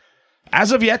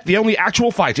 As of yet, the only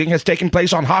actual fighting has taken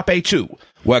place on Harpe 2,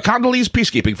 where Kandalese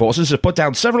peacekeeping forces have put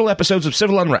down several episodes of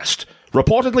civil unrest,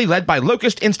 reportedly led by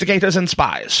locust instigators and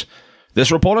spies. This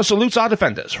reporter salutes our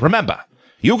defenders. Remember,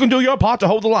 you can do your part to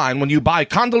hold the line when you buy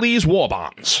Kandalese war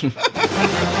bonds.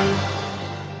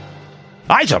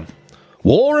 Item.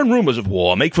 War and rumors of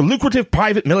war make for lucrative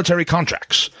private military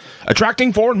contracts,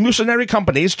 attracting foreign mercenary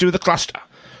companies to the cluster.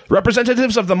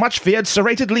 Representatives of the much-feared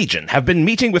Serrated Legion have been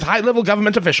meeting with high-level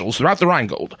government officials throughout the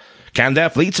Rheingold. Can their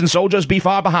fleets and soldiers be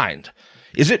far behind?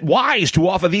 Is it wise to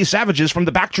offer these savages from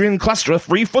the Bactrian cluster a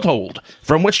free foothold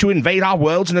from which to invade our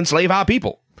worlds and enslave our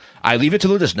people? I leave it to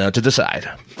the listener to decide.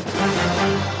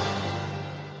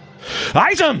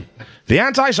 Item! The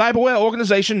anti-cyberware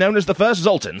organization known as the First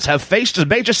Zoltans have faced a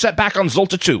major setback on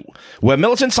Zolta 2, where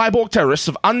militant cyborg terrorists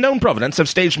of unknown provenance have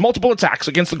staged multiple attacks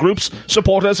against the group's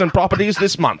supporters and properties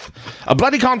this month. A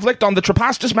bloody conflict on the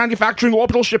Trapastus manufacturing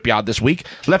orbital shipyard this week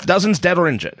left dozens dead or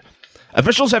injured.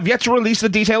 Officials have yet to release the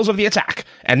details of the attack,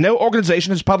 and no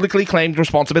organization has publicly claimed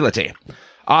responsibility.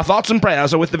 Our thoughts and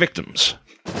prayers are with the victims.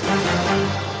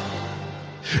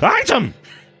 Item!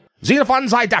 Xenophon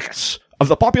Zydakus, of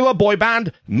the popular boy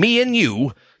band Me and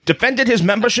You, defended his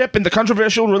membership in the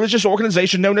controversial religious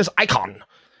organization known as Icon.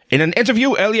 In an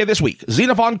interview earlier this week,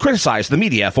 Xenophon criticized the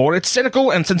media for its cynical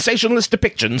and sensationalist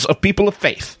depictions of people of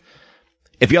faith.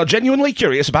 If you're genuinely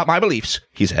curious about my beliefs,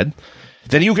 he said,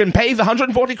 then you can pay the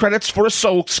 140 credits for a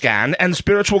soul scan and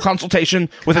spiritual consultation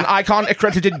with an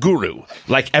Icon-accredited guru,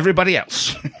 like everybody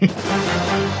else.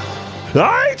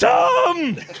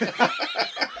 Item!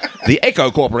 The Echo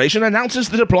Corporation announces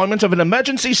the deployment of an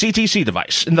emergency CTC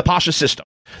device in the Pasha system.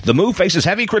 The move faces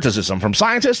heavy criticism from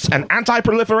scientists and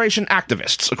anti-proliferation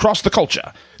activists across the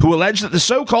culture, who allege that the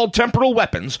so-called temporal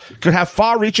weapons could have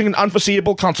far-reaching and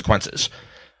unforeseeable consequences.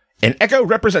 An Echo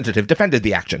representative defended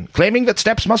the action, claiming that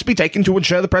steps must be taken to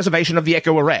ensure the preservation of the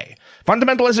Echo array,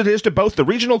 fundamental as it is to both the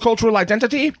regional cultural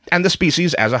identity and the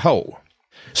species as a whole.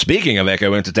 Speaking of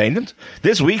Echo entertainment,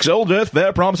 this week's Old Earth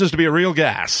Fair promises to be a real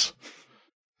gas.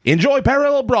 Enjoy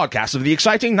parallel broadcasts of the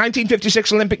exciting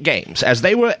 1956 Olympic Games, as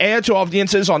they were aired to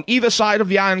audiences on either side of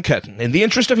the Iron Curtain. In the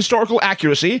interest of historical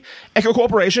accuracy, Echo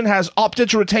Corporation has opted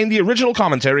to retain the original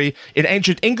commentary in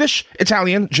ancient English,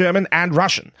 Italian, German, and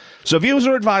Russian, so viewers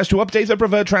are advised to update their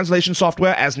preferred translation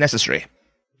software as necessary.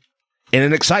 In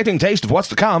an exciting taste of what's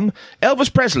to come,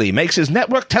 Elvis Presley makes his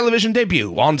network television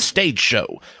debut on Stage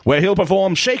Show, where he'll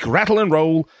perform Shake, Rattle, and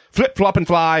Roll, Flip, Flop, and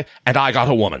Fly, and I Got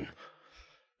a Woman.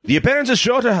 The appearance is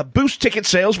sure to boost ticket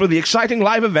sales for the exciting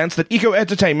live events that Eco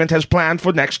Entertainment has planned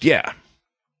for next year.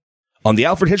 On the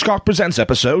Alfred Hitchcock Presents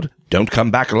episode, Don't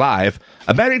Come Back Alive,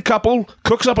 a married couple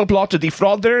cooks up a plot to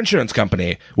defraud their insurance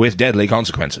company with deadly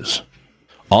consequences.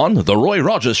 On the Roy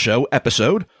Rogers Show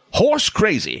episode, Horse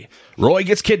Crazy, Roy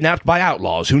gets kidnapped by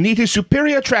outlaws who need his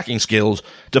superior tracking skills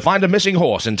to find a missing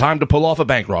horse in time to pull off a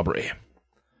bank robbery.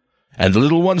 And the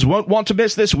little ones won't want to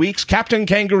miss this week's Captain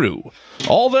Kangaroo.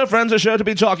 All their friends are sure to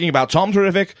be talking about Tom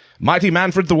Terrific, Mighty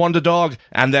Manfred the Wonder Dog,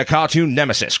 and their cartoon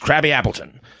nemesis, Krabby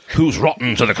Appleton, who's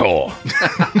rotten to the core.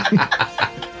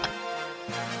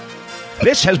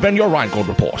 This has been your Rheingold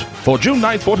Report for June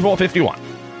 9th, 4451.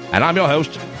 And I'm your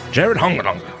host, Jared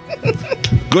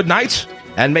Hungadonga. Good night,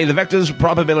 and may the vector's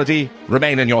probability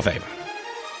remain in your favor.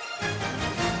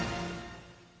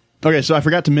 Okay, so I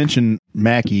forgot to mention,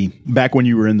 Mackie, back when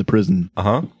you were in the prison,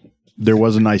 there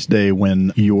was a nice day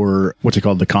when your, what's it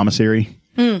called, the commissary?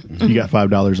 Mm-hmm. You got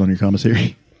 $5 on your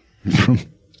commissary.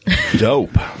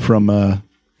 Dope. From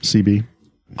CB.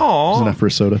 Aww. Wasn't that for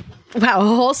a soda? Wow, a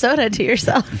whole soda to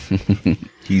yourself.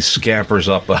 He scampers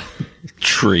up a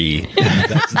tree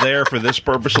that's there for this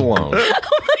purpose alone.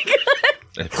 Oh my God.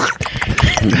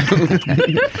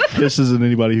 This isn't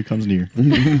anybody who comes near.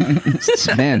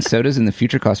 Man, sodas in the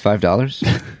future cost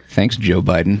 $5. Thanks, Joe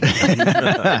Biden.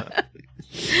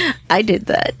 I did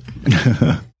that.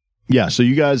 Yeah, so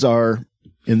you guys are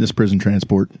in this prison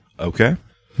transport. Okay.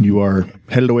 You are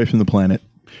headed away from the planet.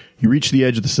 You reach the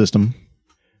edge of the system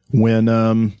when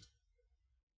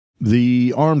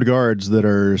the armed guards that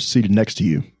are seated next to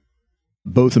you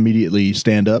both immediately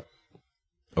stand up.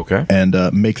 Okay. And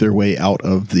make their way out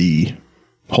of the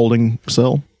holding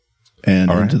cell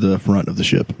and into the front of the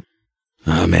ship.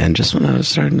 Oh, man, just when I was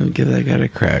starting to give that guy a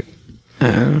crack.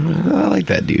 I like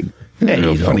that dude. Hey,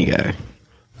 Real funny guy.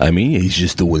 I mean, he's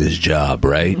just doing his job,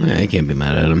 right? I can't be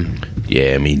mad at him.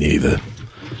 Yeah, me neither.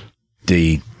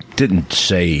 They didn't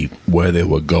say where they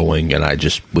were going, and I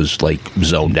just was, like,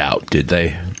 zoned out, did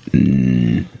they?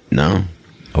 No.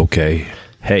 Okay.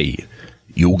 Hey,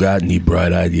 you got any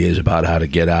bright ideas about how to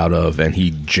get out of, and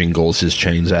he jingles his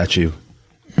chains at you?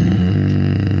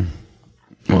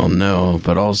 Well, no,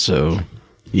 but also,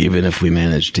 even if we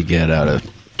manage to get out of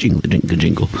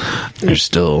jingle, they're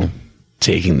still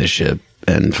taking the ship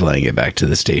and flying it back to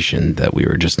the station that we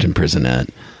were just in prison at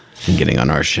and getting on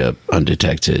our ship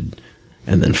undetected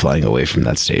and then flying away from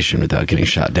that station without getting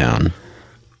shot down.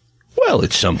 Well,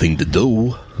 it's something to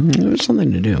do. There's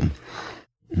something to do.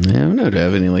 I don't know. Do I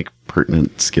have any, like,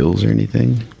 pertinent skills or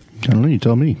anything? I don't know. You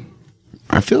tell me.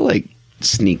 I feel like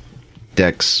sneak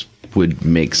decks would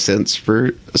make sense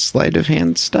for sleight of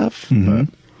hand stuff. Mm-hmm.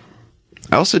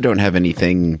 I also don't have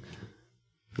anything,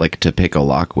 like, to pick a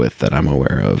lock with that I'm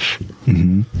aware of.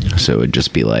 Mm-hmm. So it would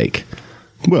just be like...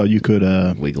 Well, you could...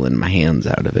 wiggling my hands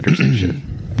out of it or some shit.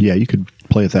 Yeah, you could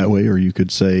play it that way, or you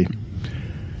could say...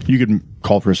 You could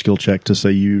call for a skill check to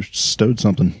say you stowed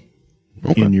something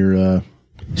in your...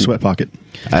 sweat pocket.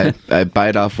 I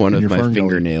bite off one of my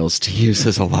fingernails to use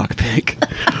as a lockpick.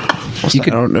 I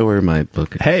don't know where my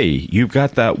book is. Hey, you've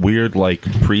got that weird, like,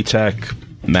 pre-tech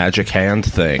magic hand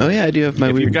thing. Oh, yeah, I do have my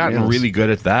If weird you've gotten nails. really good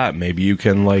at that, maybe you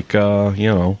can, like,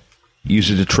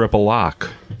 use it to trip a lock.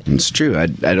 It's true. I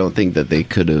don't think that they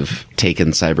could have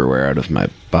taken cyberware out of my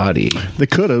body. They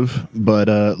could have, but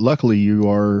luckily you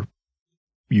were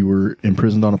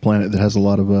imprisoned on a planet that has a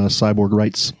lot of cyborg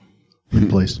rights in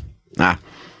place.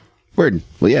 Word.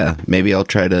 Well, yeah, maybe I'll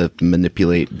try to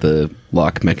manipulate the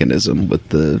lock mechanism with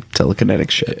the telekinetic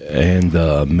shit. And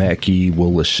Mackie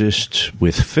will assist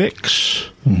with Fix,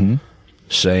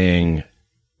 saying,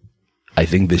 I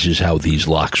think this is how these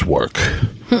locks work.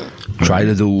 Try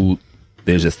to do...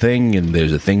 There's a thing, and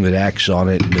there's a thing that acts on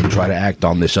it, and then try to act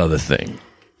on this other thing.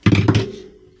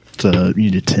 You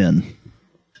need a 10.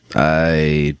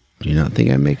 I do not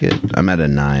think I make it. I'm at a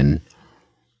 9.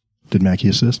 Did Mackie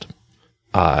assist?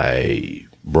 I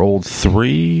rolled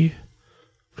 3,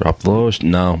 dropped the lowest.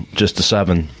 No, just a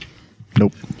 7.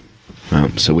 Nope. Oh,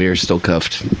 so we are still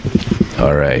cuffed.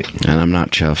 All right. And I'm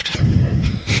not chuffed.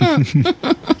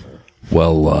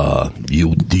 Well,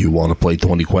 do you want to play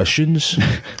 20 questions?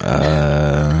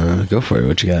 Go for it.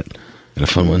 What you got? Got a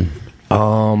fun one?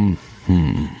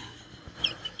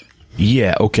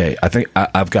 Yeah, okay. I think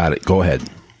I've got it. Go ahead.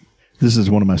 This is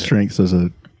one of my strengths as a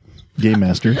game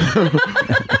master,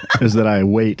 is that I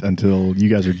wait until you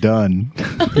guys are done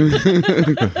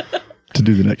to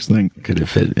do the next thing. Could it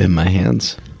fit in my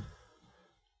hands?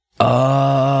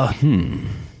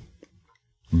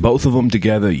 Both of them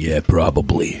together? Yeah,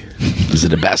 probably. Is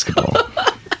it a basketball?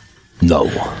 No.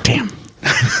 Damn.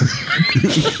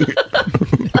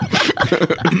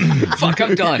 Fuck,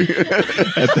 I'm done.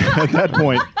 At that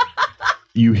point,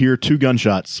 you hear 2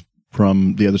 gunshots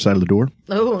from the other side of the door.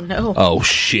 Oh, no. Oh,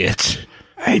 shit.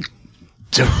 I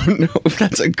don't know if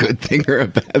that's a good thing or a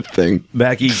bad thing.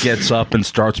 Mackie gets up and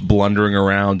starts blundering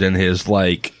around in his,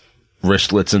 like,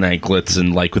 wristlets and anklets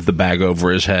and, like, with the bag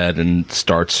over his head and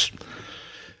starts...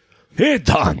 Here,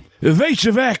 Don.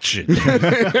 Evasive action.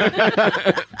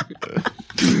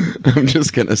 I'm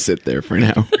just going to sit there for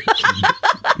now.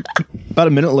 About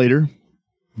a minute later,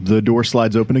 the door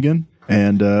slides open again,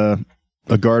 and a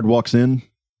guard walks in,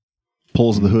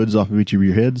 pulls the hoods off of each of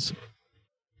your heads,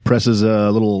 presses a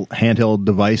little handheld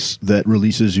device that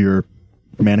releases your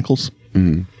manacles,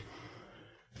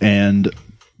 and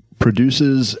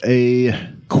produces a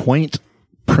quaint,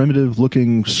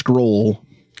 primitive-looking scroll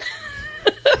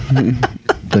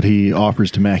that he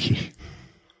offers to Mackie.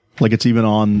 Like it's even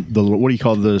on the, what do you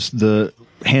call this? The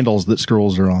handles that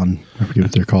scrolls are on. I forget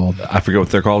what they're called. I forget what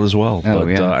they're called as well, Oh, but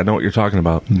yeah. I know what you're talking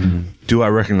about. Do I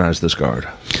recognize this guard?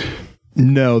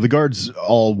 No, the guards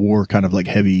all wore kind of like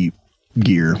heavy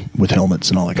gear with helmets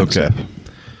and all that kind of stuff.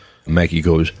 Mackie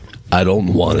goes, I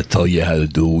don't want to tell you how to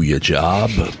do your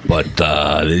job, but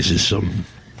this is some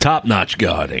top-notch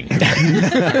guarding.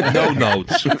 No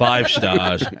notes, 5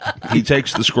 stars. He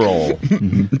takes the scroll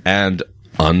and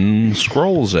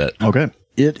unscrolls it. Okay.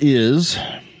 It is,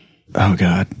 oh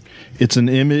God, it's an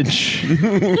image.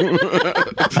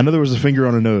 I know there was a finger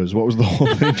on a nose. What was the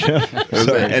whole thing, Jeff? It was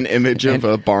an image of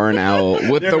a barn owl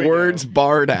with the words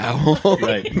barred owl.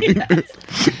 Right.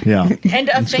 Yeah. And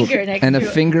a finger next And to a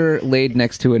finger laid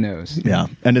next to a nose. Yeah.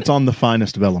 And it's on the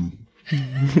finest vellum.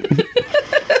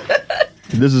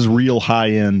 This is real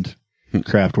high-end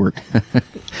craft work.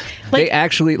 They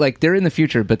actually, like, they're in the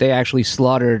future, but they actually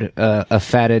slaughtered a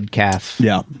fatted calf.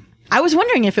 Yeah. I was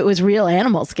wondering if it was real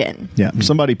animal skin. Yeah.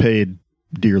 Somebody paid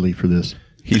dearly for this.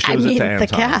 He I shows mean, it to Anton.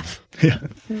 the calf.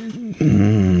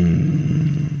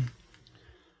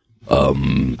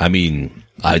 I mean,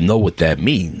 I know what that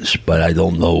means, but I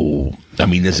don't know. I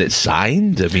mean, is it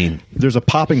signed? I mean, There's a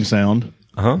popping sound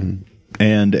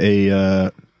and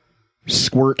a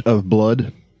squirt of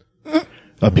blood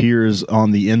appears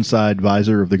on the inside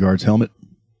visor of the guard's helmet,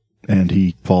 and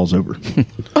he falls over.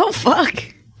 Oh, fuck.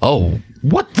 oh,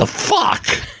 what the fuck?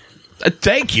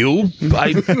 Thank you.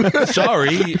 I'm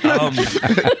sorry.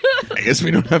 I guess we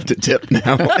don't have to tip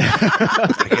now.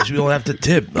 I guess we don't have to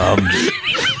tip.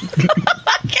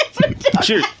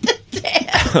 Cheers.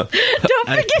 Don't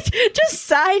forget, just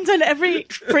signs on every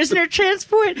prisoner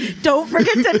transport. Don't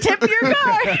forget to tip your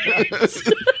guards.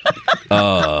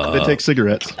 They take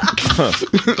cigarettes.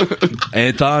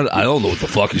 Anton, I don't know what the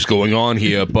fuck is going on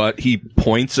here, but But he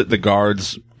points at the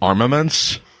guard's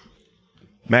armaments.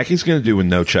 Mackie's going to do a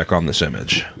no check on this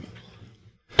image.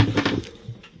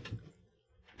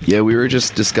 Yeah, we were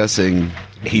just discussing.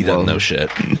 He doesn't know shit.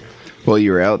 While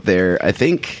you were out there, I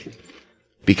think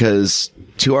because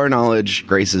to our knowledge,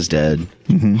 Grace is dead.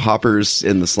 Hopper's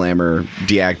in the slammer,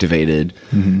 deactivated.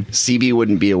 CB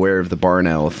wouldn't be aware of the barn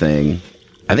owl thing.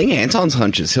 I think Anton's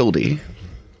hunch is Hildy.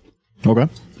 Okay.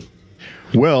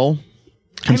 Well,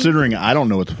 considering I don't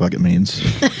know what the fuck it means.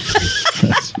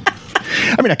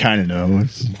 I mean, I kind of know.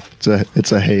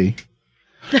 It's a hey.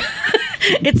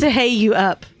 It's a hey you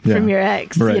up from your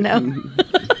ex, Right. you know?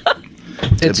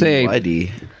 It's a,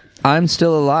 Bloody. I'm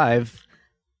still alive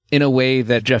in a way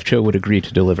that Jeff Cho would agree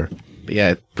to deliver. But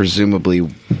yeah, presumably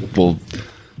we'll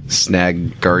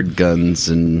snag guard guns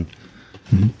and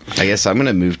I guess I'm going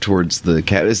to move towards the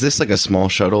cat. Is this like a small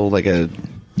shuttle? Like a,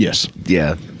 Yes.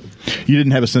 yeah. You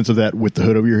didn't have a sense of that with the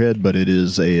hood over your head, but it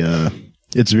is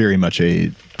it's very much a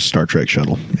Star Trek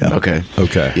shuttle. Yeah. Okay.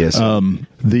 Okay. Yes.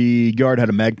 The guard had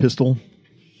a mag pistol,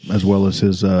 as well as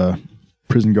his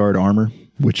prison guard armor,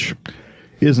 which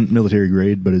isn't military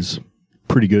grade, but is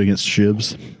pretty good against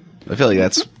shivs. I feel like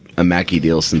that's a Mackie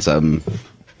deal since I'm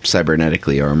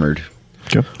cybernetically armored.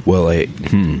 Okay. Well,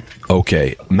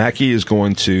 okay. Mackie is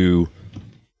going to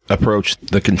approach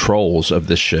the controls of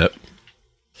this ship.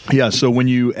 Yeah, so when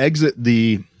you exit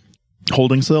the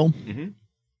holding cell,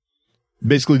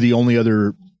 basically the only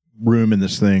other room in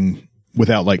this thing,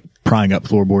 without like prying up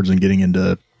floorboards and getting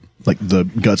into like the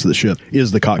guts of the ship,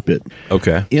 is the cockpit.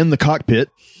 Okay. In the cockpit,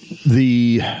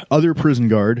 the other prison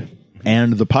guard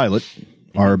and the pilot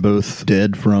are both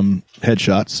dead from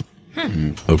headshots.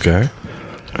 Okay.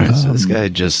 All right, so this guy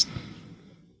just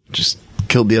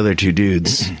killed the other 2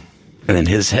 dudes, and then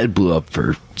his head blew up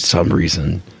for some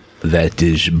reason. That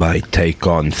is my take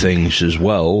on things as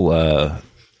well.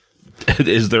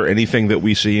 Is there anything that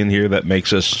we see in here that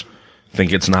makes us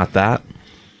think it's not that?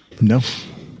 No.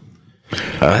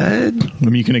 I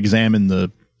mean, you can examine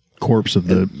the corpse of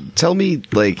the... Tell me,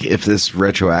 like, if this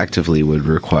retroactively would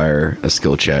require a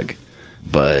skill check,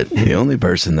 but the only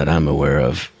person that I'm aware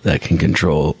of that can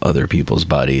control other people's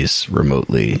bodies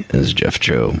remotely is Jeff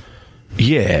Cho.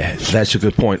 Yeah, that's a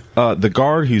good point. The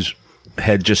guard whose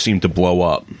head just seemed to blow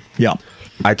up. Yeah.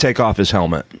 I take off his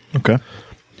helmet. Okay.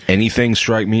 Anything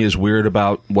strike me as weird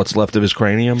about what's left of his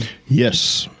cranium?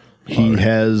 Yes. He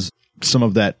has some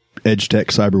of that EdgeTech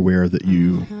cyberware that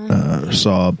you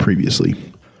saw previously,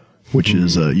 which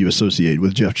is you associate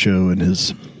with Jeff Cho and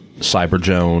his...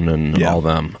 Cyberjoan and all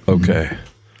them. Okay.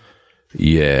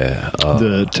 Yeah.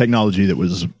 The technology that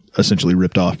was essentially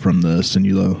ripped off from the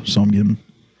Sinulo Somgim.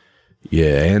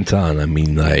 Yeah, Anton, I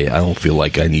mean, I don't feel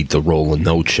like I need to roll a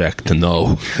no check to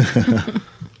know.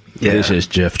 This is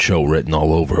Jeff Cho written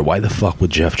all over. Why the fuck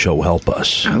would Jeff Cho help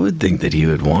us? I would think that he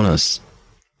would want us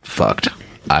fucked.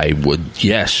 I would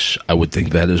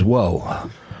think that as well.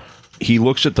 He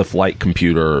looks at the flight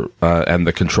computer and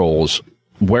the controls.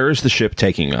 Where is the ship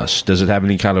taking us? Does it have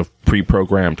any kind of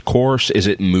pre-programmed course? Is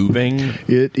it moving?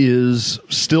 It is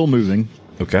still moving.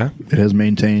 Okay. It has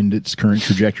maintained its current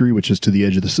trajectory, which is to the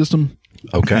edge of the system.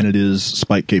 Okay. And it is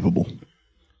spike capable.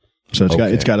 So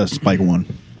it's got a spike 1.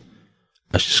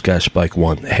 It's just got a spike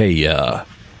 1. Hey,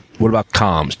 what about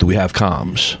comms? Do we have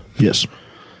comms? Yes.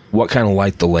 What kind of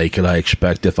light delay could I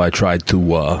expect if I tried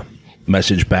to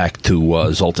message back to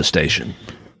Zolta Station?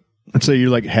 I'd say you're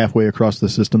like halfway across the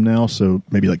system now, so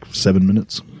maybe like 7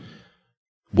 minutes.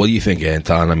 What do you think,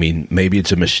 Anton? I mean, maybe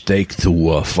it's a mistake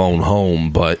to phone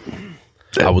home, but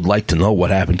I would like to know what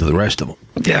happened to the rest of them.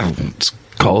 Yeah, let's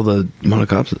call the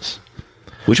Monocopsis,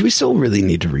 which we still really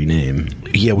need to rename.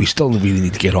 Yeah, we still really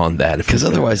need to get on that. Because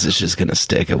otherwise it's just going to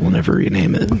stick and we'll never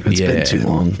rename it. It's been too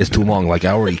long. It's too long. Like, I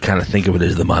already kind of think of it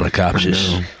as the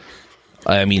Monocopsis.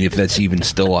 I mean, if that's even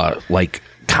still,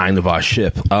 kind of our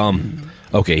ship.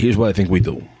 Okay, here's what I think we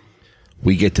do.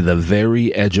 We get to the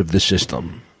very edge of the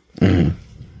system, and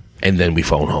then we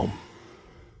phone home.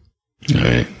 All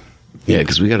right. Yeah,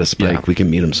 because we got a spike. Yeah. We can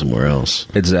meet him somewhere else.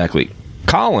 Exactly.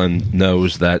 Colin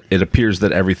knows that it appears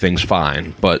that everything's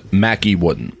fine, but Mackie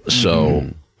wouldn't. So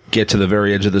get to the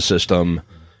very edge of the system,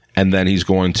 and then he's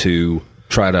going to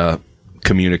try to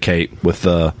communicate with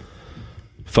the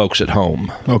folks at home.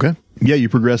 Okay. Yeah, you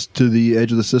progress to the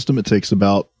edge of the system. It takes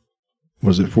about...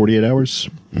 Was it 48 hours?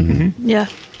 Mm-hmm. Yeah.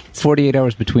 48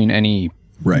 hours between any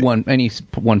one part 2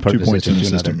 of the points system in the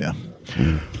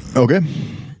system, Okay.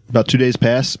 About 2 days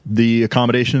pass. The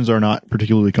accommodations are not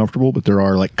particularly comfortable, but there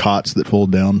are like cots that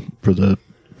fold down for the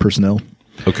personnel.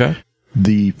 Okay.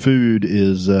 The food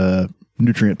is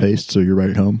nutrient paste, so you're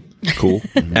right at home. Cool.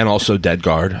 And also dead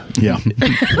guard. Yeah.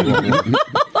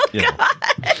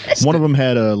 One of them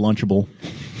had a Lunchable.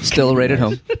 Still right at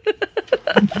home.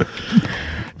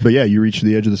 But yeah, you reach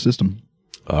the edge of the system.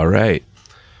 All right.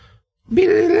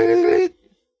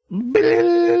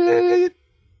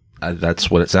 That's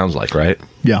what it sounds like, right?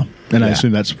 Yeah. And I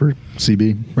assume that's for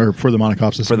CB, or for the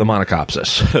Monocopsis. For the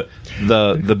Monocopsis.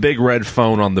 the big red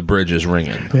phone on the bridge is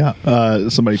ringing. Yeah.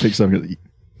 Somebody picks up.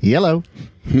 Yellow.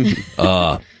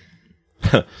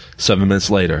 7 minutes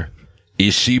later.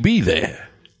 Is CB there?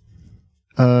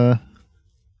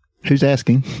 Who's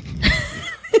asking?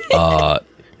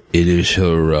 It is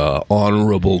her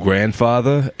honorable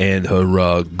grandfather and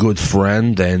her good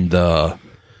friend and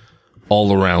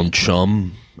all-around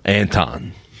chum,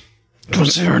 Anton. Don't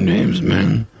say our names,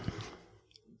 man.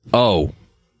 Oh,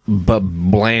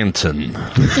 Blanton.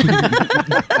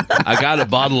 I got a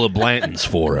bottle of Blanton's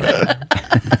for her.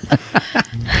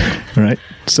 All right.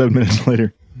 7 minutes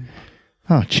later.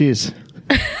 Oh, cheers.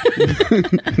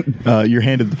 You're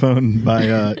handed the phone by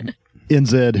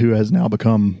NZ, who has now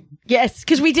become... Yes,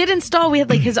 because we did install, we had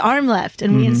like his arm left,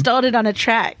 and we installed it on a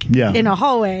track in a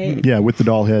hallway. Yeah, with the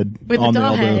doll head. With the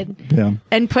doll head. Yeah.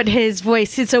 And put his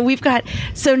voice.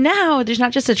 So now there's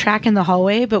not just a track in the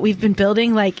hallway, but we've been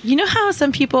building like, you know how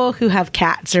some people who have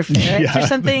cats or ferrets or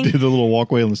something? Do the little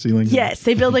walkway on the ceiling. Yes,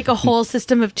 they build like a whole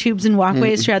system of tubes and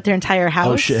walkways throughout their entire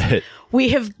house. Oh, shit. We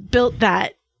have built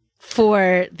that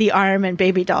for the arm and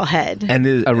baby doll head. And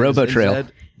a robo-trail.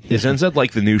 Is NZ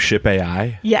like the new ship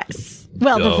AI? Yes.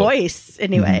 Well, the voice,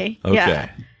 anyway. Okay. Yeah.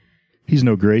 He's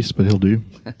no Grace, but he'll do.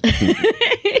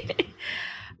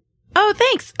 Oh,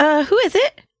 thanks. Who is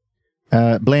it?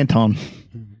 Blanton.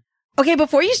 Okay,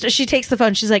 before you start, she takes the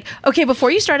phone. She's like, "Okay,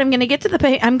 before you start, I'm going to get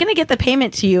the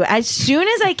payment to you as soon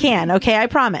as I can. Okay, I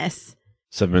promise."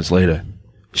 7 minutes later.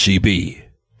 CB.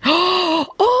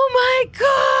 Oh my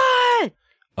god!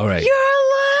 All right.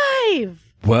 You're alive.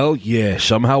 Well, yeah,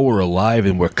 somehow we're alive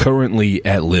and we're currently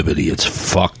at liberty. It's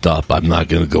fucked up. I'm not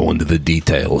going to go into the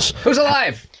details. Who's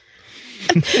alive?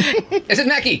 Is it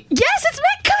Mackie? Yes, it's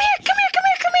Mac. Come here.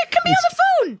 get me on the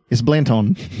phone. It's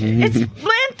Blanton. It's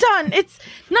Blanton. It's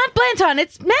not Blanton.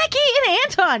 It's Mackie and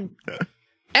Anton.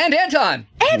 And Anton.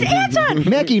 And Anton.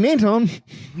 Mackie and Anton.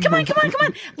 Come on.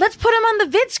 Let's put him on the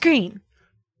vid screen.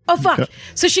 Oh, fuck.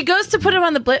 So she goes to put him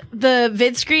on the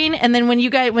vid screen, and then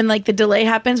when like the delay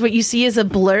happens, what you see is a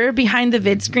blur behind the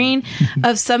vid screen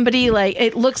of somebody, like,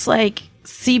 it looks like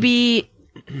CB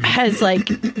has like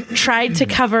tried to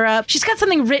cover up. She's got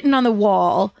something written on the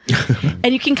wall,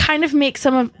 and you can kind of make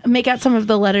out some of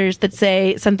the letters that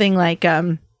say something like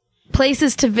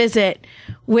places to visit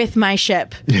with my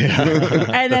ship. Yeah.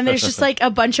 And then there's just like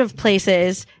a bunch of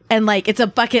places, and like it's a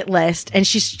bucket list, and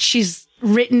she's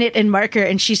written it in marker,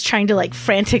 and she's trying to like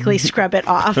frantically scrub it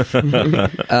off.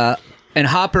 And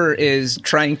Hopper is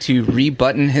trying to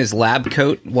rebutton his lab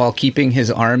coat while keeping his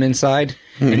arm inside.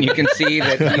 And you can see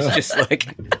that he's just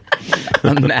like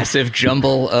a massive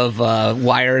jumble of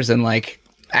wires and like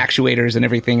actuators and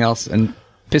everything else and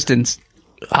pistons.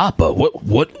 Hopper,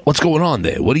 what's going on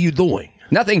there? What are you doing?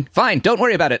 Nothing. Fine. Don't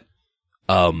worry about it.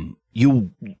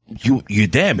 You're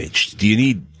damaged. Do you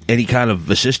need any kind of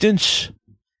assistance?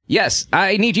 Yes,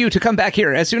 I need you to come back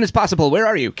here as soon as possible. Where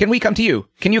are you? Can we come to you?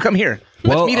 Can you come here?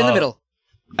 Let's meet in the middle.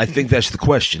 I think that's the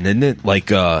question, isn't it? Like,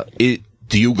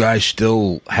 do you guys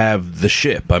still have the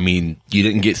ship? I mean, you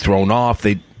didn't get thrown off.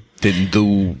 They didn't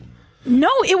do...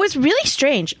 No, it was really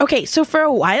strange. Okay, so for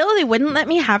a while, they wouldn't let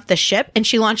me have the ship, and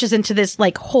she launches into this,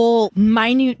 like, whole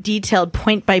minute detailed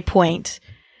point by point,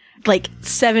 like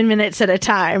 7 minutes at a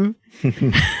time.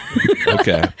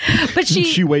 Okay. But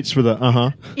she waits for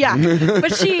the Yeah.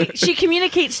 But she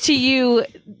communicates to you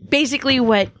basically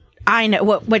what I know,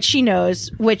 what she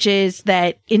knows, which is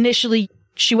that initially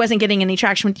she wasn't getting any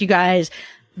traction with you guys.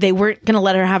 They weren't going to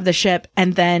let her have the ship.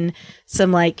 And then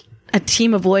a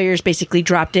team of lawyers basically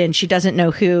dropped in. She doesn't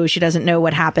know who, she doesn't know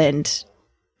what happened.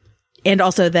 And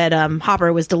also that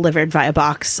Hopper was delivered via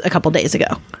box a couple days ago.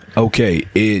 Okay.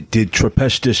 Did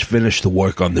Trapestus finish the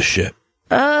work on the ship?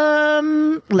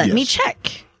 Let me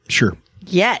check. Sure.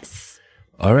 Yes.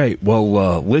 All right.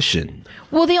 Well, listen.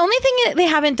 Well, the only thing that they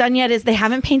haven't done yet is they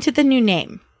haven't painted the new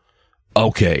name.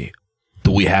 Okay.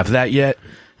 Do we have that yet?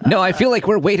 No, I feel like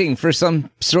we're waiting for some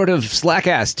sort of slack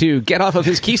ass to get off of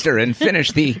his keister and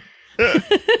finish the...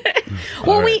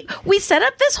 Well, right. we set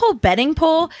up this whole betting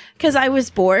poll because I was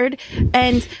bored,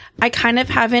 and I kind of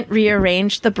haven't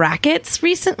rearranged the brackets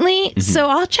recently, so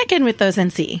I'll check in with those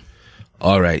and see.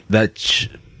 All right. That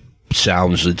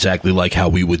sounds exactly like how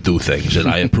we would do things, and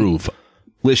I approve.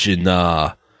 Listen,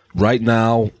 right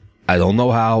now, I don't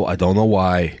know how, I don't know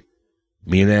why.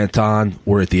 Me and Anton,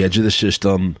 we're at the edge of the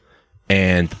system,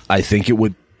 and I think it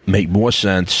would make more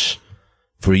sense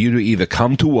for you to either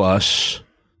come to us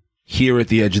here at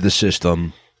the edge of the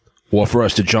system, or for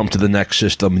us to jump to the next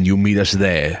system and you meet us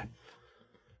there.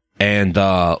 And,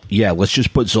 let's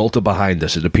just put Zolta behind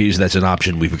us. It appears that's an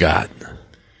option we've got.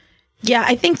 Yeah,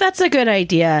 I think that's a good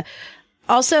idea.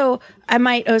 Also, I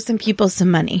might owe some people some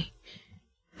money.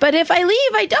 But if I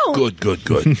leave, I don't.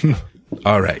 Good.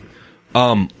 All right.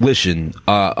 Listen,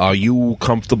 are you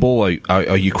comfortable?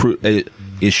 Are you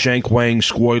is Shank Wang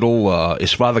Squirtle,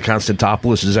 is Father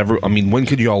Constantopoulos, when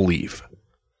could you all leave?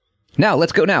 Now,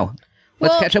 let's go now.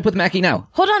 Let's catch up with Mackie now.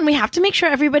 Hold on, we have to make sure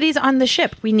everybody's on the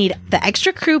ship. We need the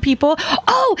extra crew people.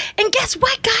 Oh, and guess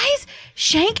what, guys?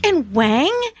 Shank and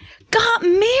Wang got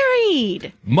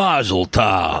married. Mazel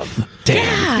tov. Damn.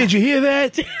 Yeah. Did you hear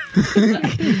that?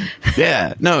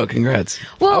 Yeah. No, congrats.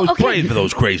 Well, I was praying for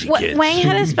those crazy kids. Wang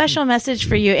had a special message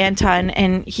for you, Anton,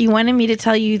 and he wanted me to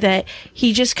tell you that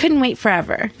he just couldn't wait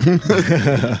forever.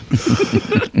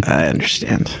 I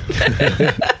understand.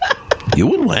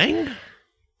 You and Wang?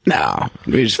 No,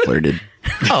 we just flirted.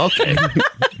 Oh, okay.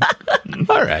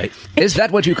 All right. Is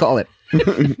that what you call it?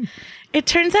 It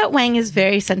turns out Wang is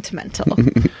very sentimental.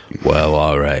 Well,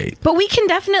 all right. But we can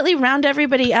definitely round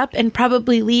everybody up and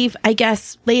probably leave, I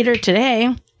guess, later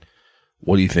today.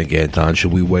 What do you think, Anton?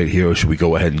 Should we wait here or should we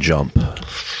go ahead and jump?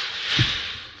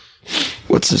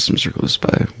 What systems are close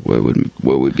by?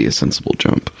 What would be a sensible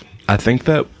jump? I think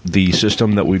that the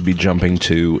system that we'd be jumping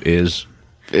to is...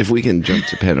 If we can jump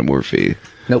to Panamorphy.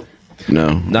 Nope.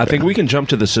 No. I think we can jump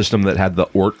to the system that had the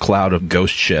Oort cloud of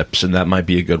ghost ships, and that might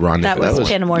be a good rendezvous. That was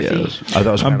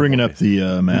Panamorphy. I'm bringing up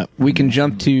the map. We can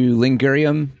jump to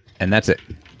Lingurium, and that's it.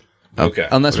 Okay.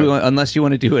 Unless you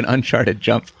want to do an Uncharted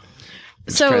jump.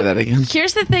 So try that again.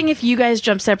 Here's the thing: if you guys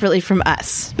jump separately from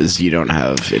us, is you don't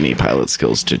have any pilot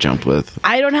skills to jump with.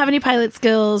 I don't have any pilot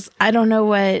skills. I don't know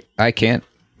what. I can't.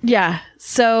 Yeah.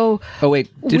 So. Oh wait,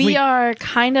 we are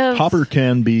kind of. Hopper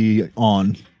can be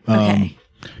on. Okay.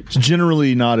 It's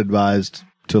generally not advised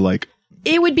to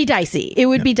It would be dicey. It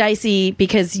would be dicey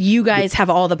because you guys have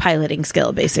all the piloting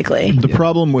skill, basically. The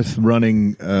problem with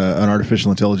running an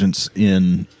artificial intelligence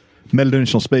in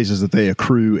metadimensional space is that they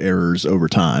accrue errors over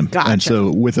time. Gotcha. And so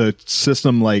with a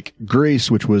system like Grace,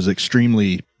 which was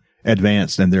extremely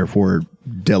advanced and therefore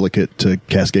delicate to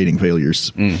cascading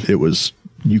failures,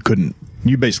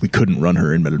 you basically couldn't run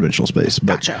her in metadimensional space.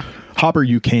 But Gotcha. Hopper,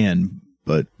 you can,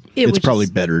 but it's probably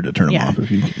better to turn them off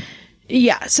if you can.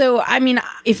 Yeah. So, I mean,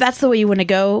 if that's the way you want to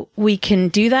go, we can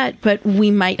do that, but we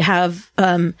might have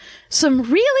some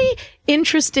really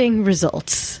interesting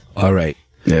results. All right.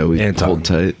 Yeah, we Anton, hold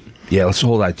tight. Yeah, let's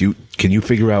hold that. Can you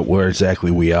figure out where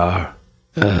exactly we are?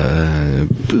 Boop,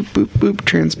 boop, boop.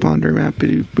 Transponder map.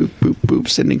 Boop, boop, boop, boop.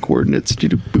 Sending coordinates.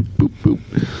 Boop, boop, boop.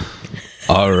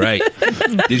 All right.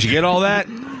 Did you get all that?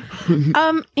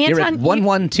 Anton, You're at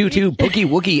 1122 Boogie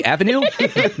Woogie Avenue.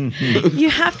 you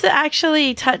have to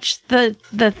actually touch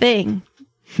the thing,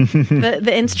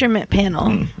 the instrument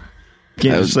panel.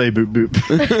 Can't just say boop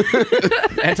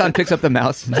boop. Anton picks up the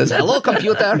mouse and says, "Hello,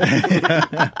 computer."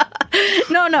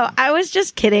 No, I was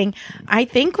just kidding. I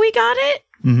think we got it.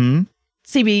 Mm-hmm.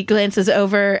 CB glances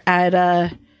over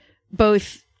at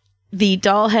both the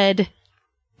doll head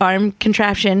arm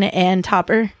contraption and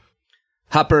Hopper.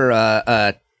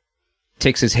 Hopper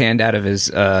takes his hand out of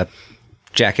his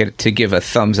jacket to give a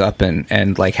thumbs up,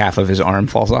 and like half of his arm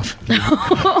falls off.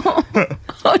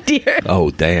 Oh dear. Oh,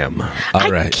 damn.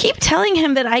 All right. I keep telling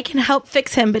him that I can help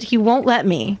fix him, but he won't let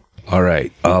me. All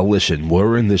right. Listen,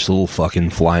 we're in this little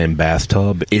fucking flying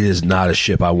bathtub. It is not a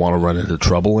ship I want to run into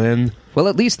trouble in. Well,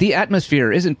 at least the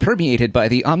atmosphere isn't permeated by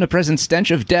the omnipresent stench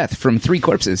of death from 3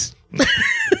 corpses.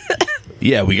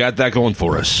 Yeah, we got that going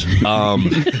for us.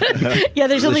 Yeah,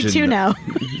 there's only 2 now.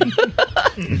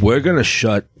 We're going to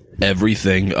shut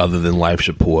everything other than life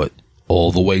support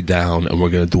all the way down, and we're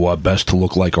going to do our best to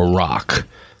look like a rock.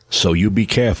 So you be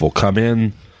careful. Come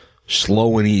in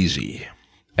slow and easy.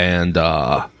 And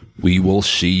we will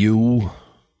see you,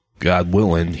 God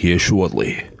willing, here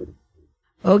shortly.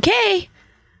 Okay.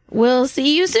 We'll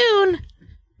see you soon.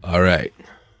 All right.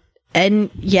 And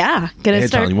yeah, gonna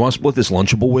start. You want to split this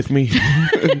Lunchable with me?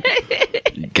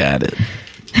 Got it.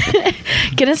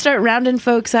 Gonna start rounding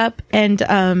folks up,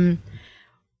 and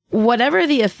whatever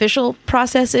the official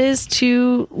process is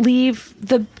to leave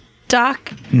the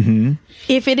dock,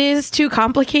 if it is too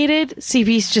complicated,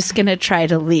 CB's just gonna try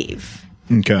to leave.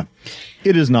 Okay.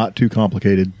 It is not too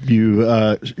complicated.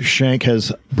 Shank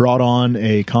has brought on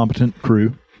a competent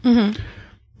crew,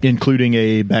 including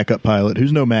a backup pilot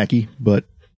who's no Mackie, but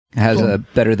Has a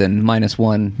better than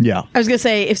 -1. yeah. I was gonna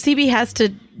say, if CB has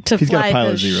to He's got a fly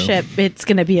pilot the 0. ship, it's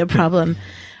gonna be a problem.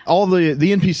 All the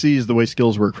NPCs, the way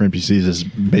skills work for NPCs is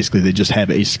basically they just have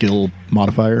a skill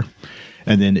modifier,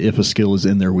 and then if a skill is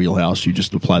in their wheelhouse, you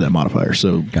just apply that modifier.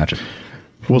 So Gotcha.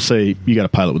 we'll say you got a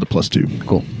pilot with a +2.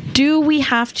 Cool. Do we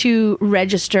have to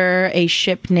register a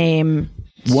ship name?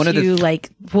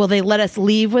 Will they let us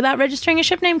leave without registering a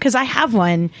ship name? Because I have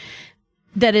one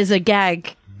that is a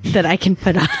gag that I can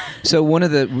put on. So one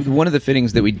of the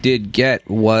fittings that we did get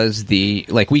was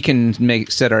we can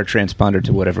set our transponder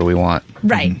to whatever we want.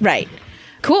 Right.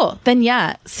 Cool. Then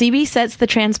yeah, CB sets the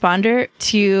transponder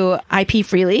to IP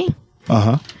freely.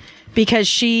 Because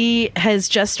she has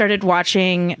just started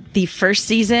watching the first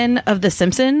season of The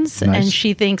Simpsons, Nice. and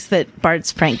she thinks that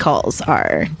Bart's prank calls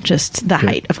are just the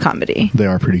height of comedy. They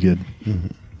are pretty good.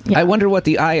 Yeah. I wonder what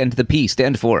the I and the P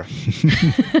stand for.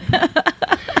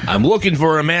 I'm looking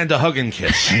for Amanda Hug and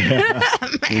Kiss.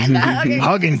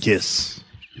 Hug and kiss.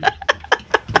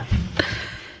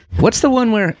 What's the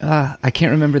one where I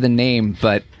can't remember the name,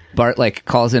 but Bart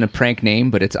calls in a prank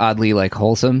name, but it's oddly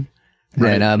wholesome.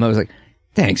 Right. And I was like,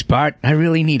 "Thanks, Bart. I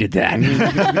really needed that."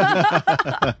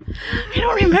 I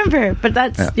don't remember, but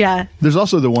that's, yeah. There's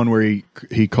also the one where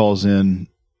he calls in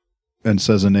and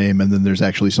says a name, and then there's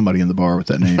actually somebody in the bar with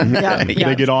that name. Yeah.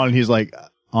 They get on, and he's like,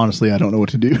 honestly, I don't know what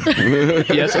to do.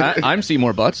 Yes, I'm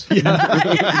Seymour Butts.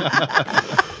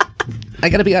 I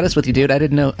gotta be honest with you, dude. I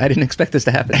didn't expect this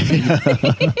to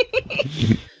happen.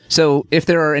 So, if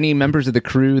there are any members of the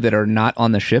crew that are not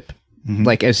on the ship,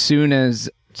 as soon as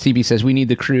CB says we need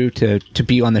the crew to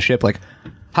be on the ship,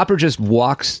 Hopper just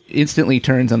instantly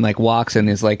turns and walks and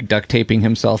is duct taping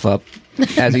himself up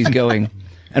as he's going,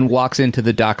 and walks into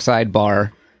the dockside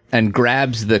bar and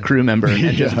grabs the crew member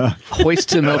and just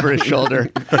hoists him over his shoulder,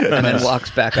 and then walks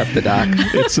back up the dock.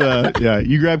 It's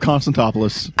you grab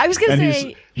Constantopoulos. I was gonna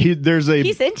say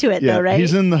he's into it though, right?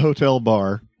 He's in the hotel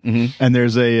bar, and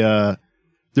there's a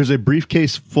there's a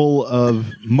briefcase full of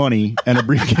money and a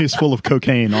briefcase full of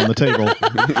cocaine on the table,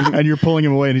 and you're pulling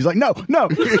him away, and he's like, no.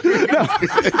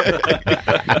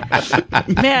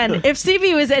 Man, if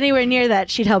CB was anywhere near that,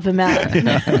 she'd help him out.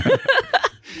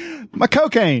 My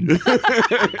cocaine.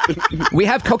 We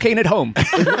have cocaine at home.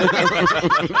 The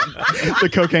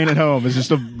cocaine at home is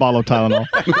just a bottle of Tylenol.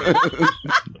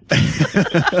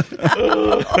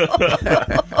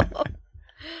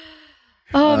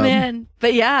 Man.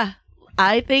 But yeah,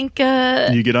 I think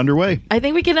you get underway. I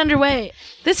think we get underway.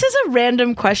 This is a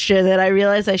random question that I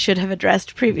realize I should have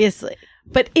addressed previously.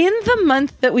 But in the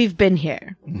month that we've been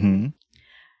here,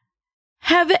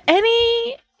 have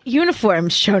any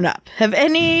uniforms shown up? Have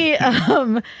any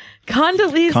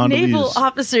Congolese naval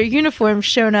officer uniforms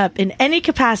shown up in any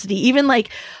capacity? Even like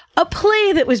a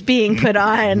play that was being put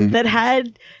on that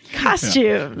had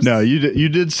costumes? No, you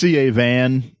did see a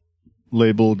van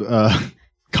labeled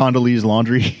Congolese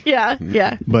laundry. Yeah.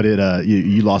 But it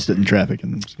you lost it in traffic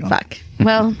and it's gone. Fuck.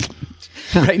 Well,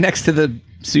 Right next to the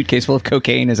suitcase full of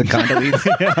cocaine is a Congolese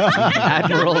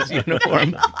admiral's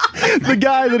uniform. The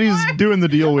guy that he's doing the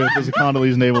deal with is a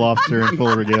Congolese naval officer in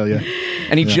full regalia.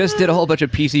 And he just did a whole bunch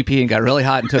of PCP and got really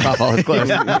hot and took off all his clothes.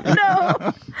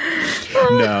 No.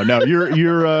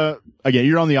 You're again,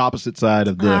 you're on the opposite side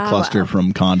of the cluster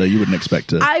from Conda. You wouldn't expect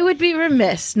to. I would be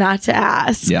remiss not to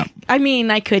ask. Yeah. I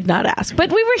mean, I could not ask,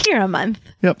 but we were here a month.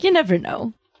 Yep. You never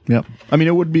know. Yep. I mean,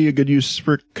 it would be a good use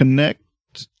for Connect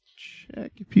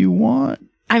check if you want.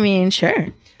 I mean, sure.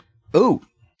 Ooh.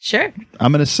 Sure.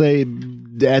 I'm going to say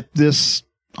at this,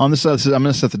 on this side, I'm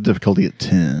going to set the difficulty at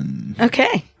 10.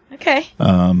 Okay.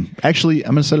 Actually,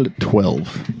 I'm going to set it at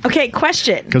 12. Okay,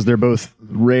 question. Because they're both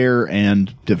rare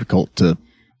and difficult to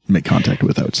make contact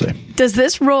with, I would say. Does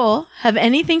this role have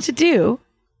anything to do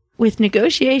with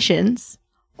negotiations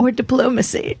or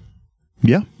diplomacy?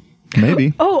 Yeah,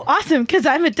 maybe. Oh, awesome, because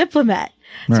I'm a diplomat.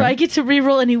 Right. So I get to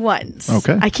reroll any ones.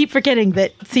 Okay. I keep forgetting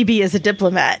that CB is a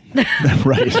diplomat.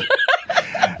 Right.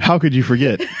 How could you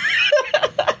forget?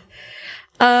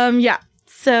 Yeah.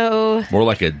 So More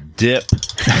like a dip.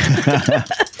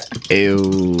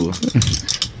 Ew.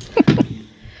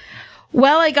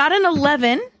 well, I got an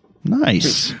 11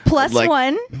 Nice. plus Like-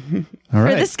 1 All for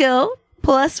right. the skill,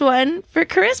 plus 1 for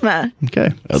charisma.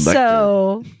 Okay. I'd like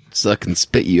So to suck and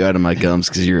spit you out of my gums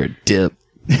because you're a dip.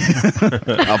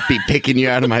 I'll be picking you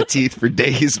out of my teeth for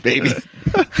days, baby.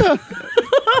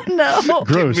 no.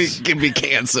 Gross. Give me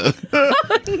cancer.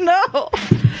 No.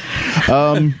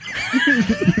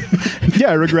 Yeah,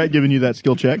 I regret giving you that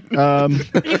skill check. You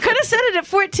could have said it at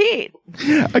 14.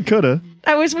 I could have.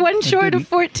 I was one short of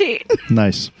 14.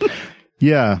 Nice.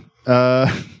 Yeah.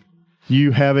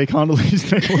 You have a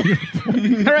Congolese naval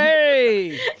uniform. Hooray!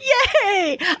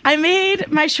 Yay! I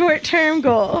made my short-term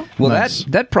goal. Well, Nice.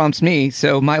 that prompts me.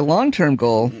 So my long-term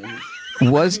goal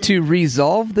was to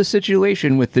resolve the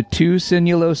situation with the 2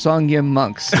 Sinulo Songyim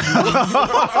monks.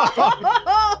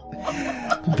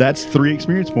 That's 3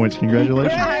 experience points.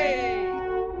 Congratulations.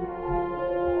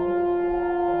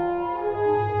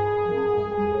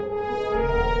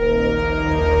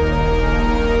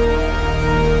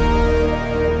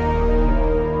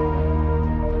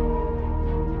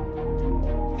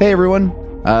 Hey, everyone.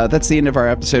 That's the end of our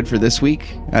episode for this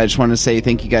week. I just want to say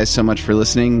thank you guys so much for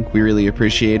listening. We really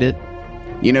appreciate it.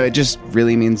 You know, it just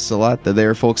really means a lot that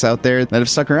there are folks out there that have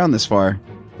stuck around this far.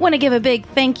 Want to give a big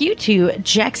thank you to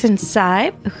Jackson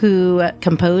Saib, who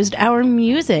composed our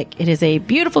music. It is a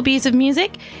beautiful piece of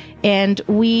music, and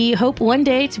we hope one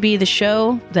day to be the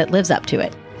show that lives up to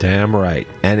it. Damn right.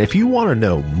 And if you want to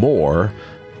know more,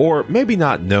 or maybe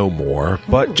not know more,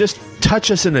 but just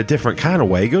touch us in a different kind of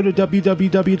way, go to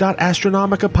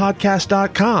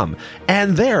www.astronomicapodcast.com.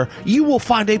 And there you will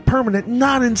find a permanent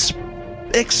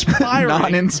non-expiring.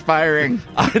 Non-inspiring.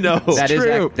 I know.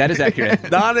 That is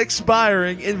accurate.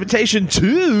 Non-expiring invitation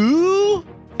to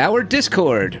Our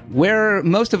Discord, where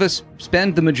most of us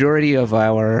spend the majority of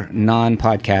our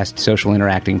non-podcast social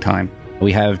interacting time.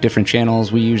 We have different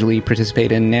channels. We usually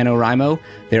participate in NaNoWriMo.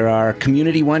 There are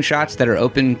community one-shots that are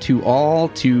open to all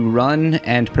to run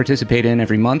and participate in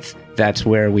every month. That's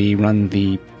where we run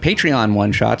the Patreon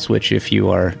one-shots, which if you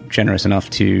are generous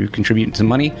enough to contribute some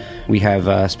money, we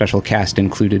have special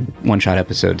cast-included one-shot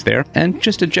episodes there. And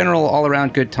just a general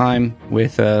all-around good time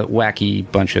with a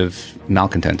wacky bunch of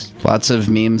malcontents. Lots of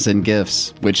memes and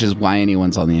GIFs, which is why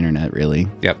anyone's on the internet, really.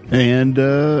 Yep. And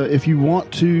if you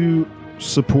want to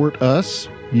support us,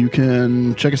 you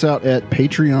can check us out at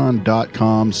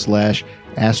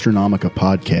patreon.com/Astronomica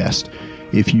Podcast.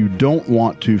 If you don't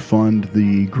want to fund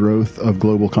the growth of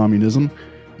global communism,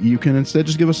 you can instead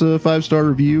just give us a 5-star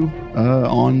review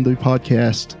on the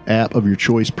podcast app of your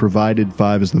choice, provided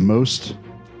 5 is the most.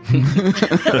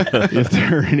 If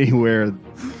there are anywhere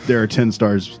there are 10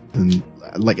 stars, then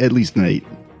like at least an 8.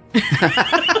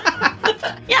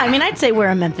 Yeah, I mean, I'd say we're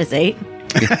a Memphis 8.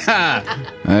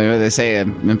 They say a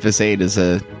Memphis 8 is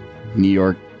a New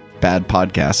York bad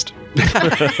podcast.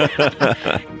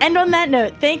 And on that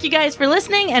note, thank you guys for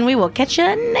listening, and we will catch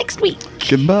you next week.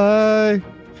 Goodbye.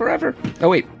 Forever. Oh,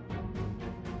 wait.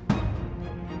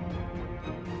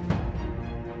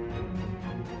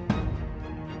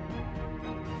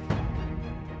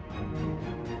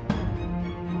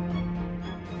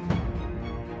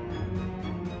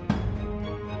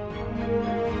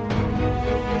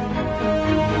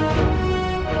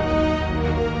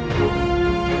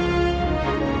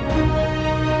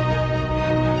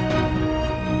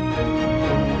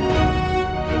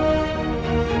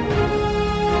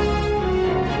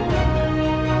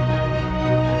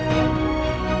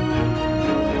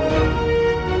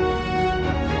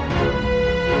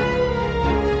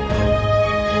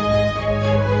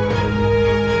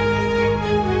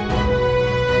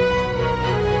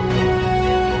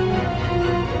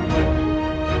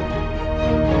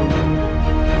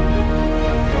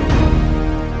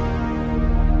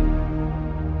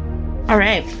 All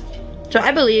right. So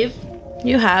I believe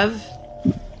you have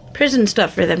prison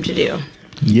stuff for them to do.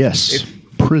 Yes.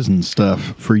 Prison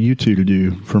stuff for you two to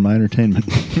do for my entertainment.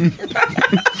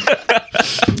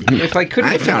 If I could,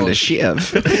 I found a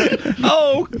shiv.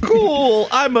 Oh, cool.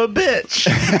 I'm a bitch.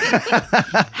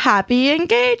 Happy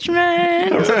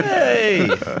engagement. Hey.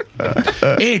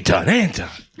 Anton,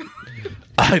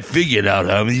 I figured out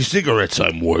how many cigarettes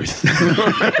I'm worth.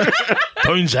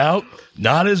 Turns out,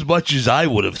 not as much as I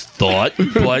would have thought,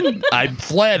 but I'm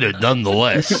flattered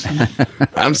nonetheless.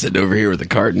 I'm sitting over here with a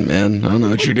carton, man. I don't know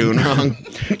what you're doing wrong.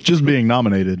 Just being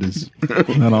nominated is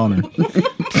an honor.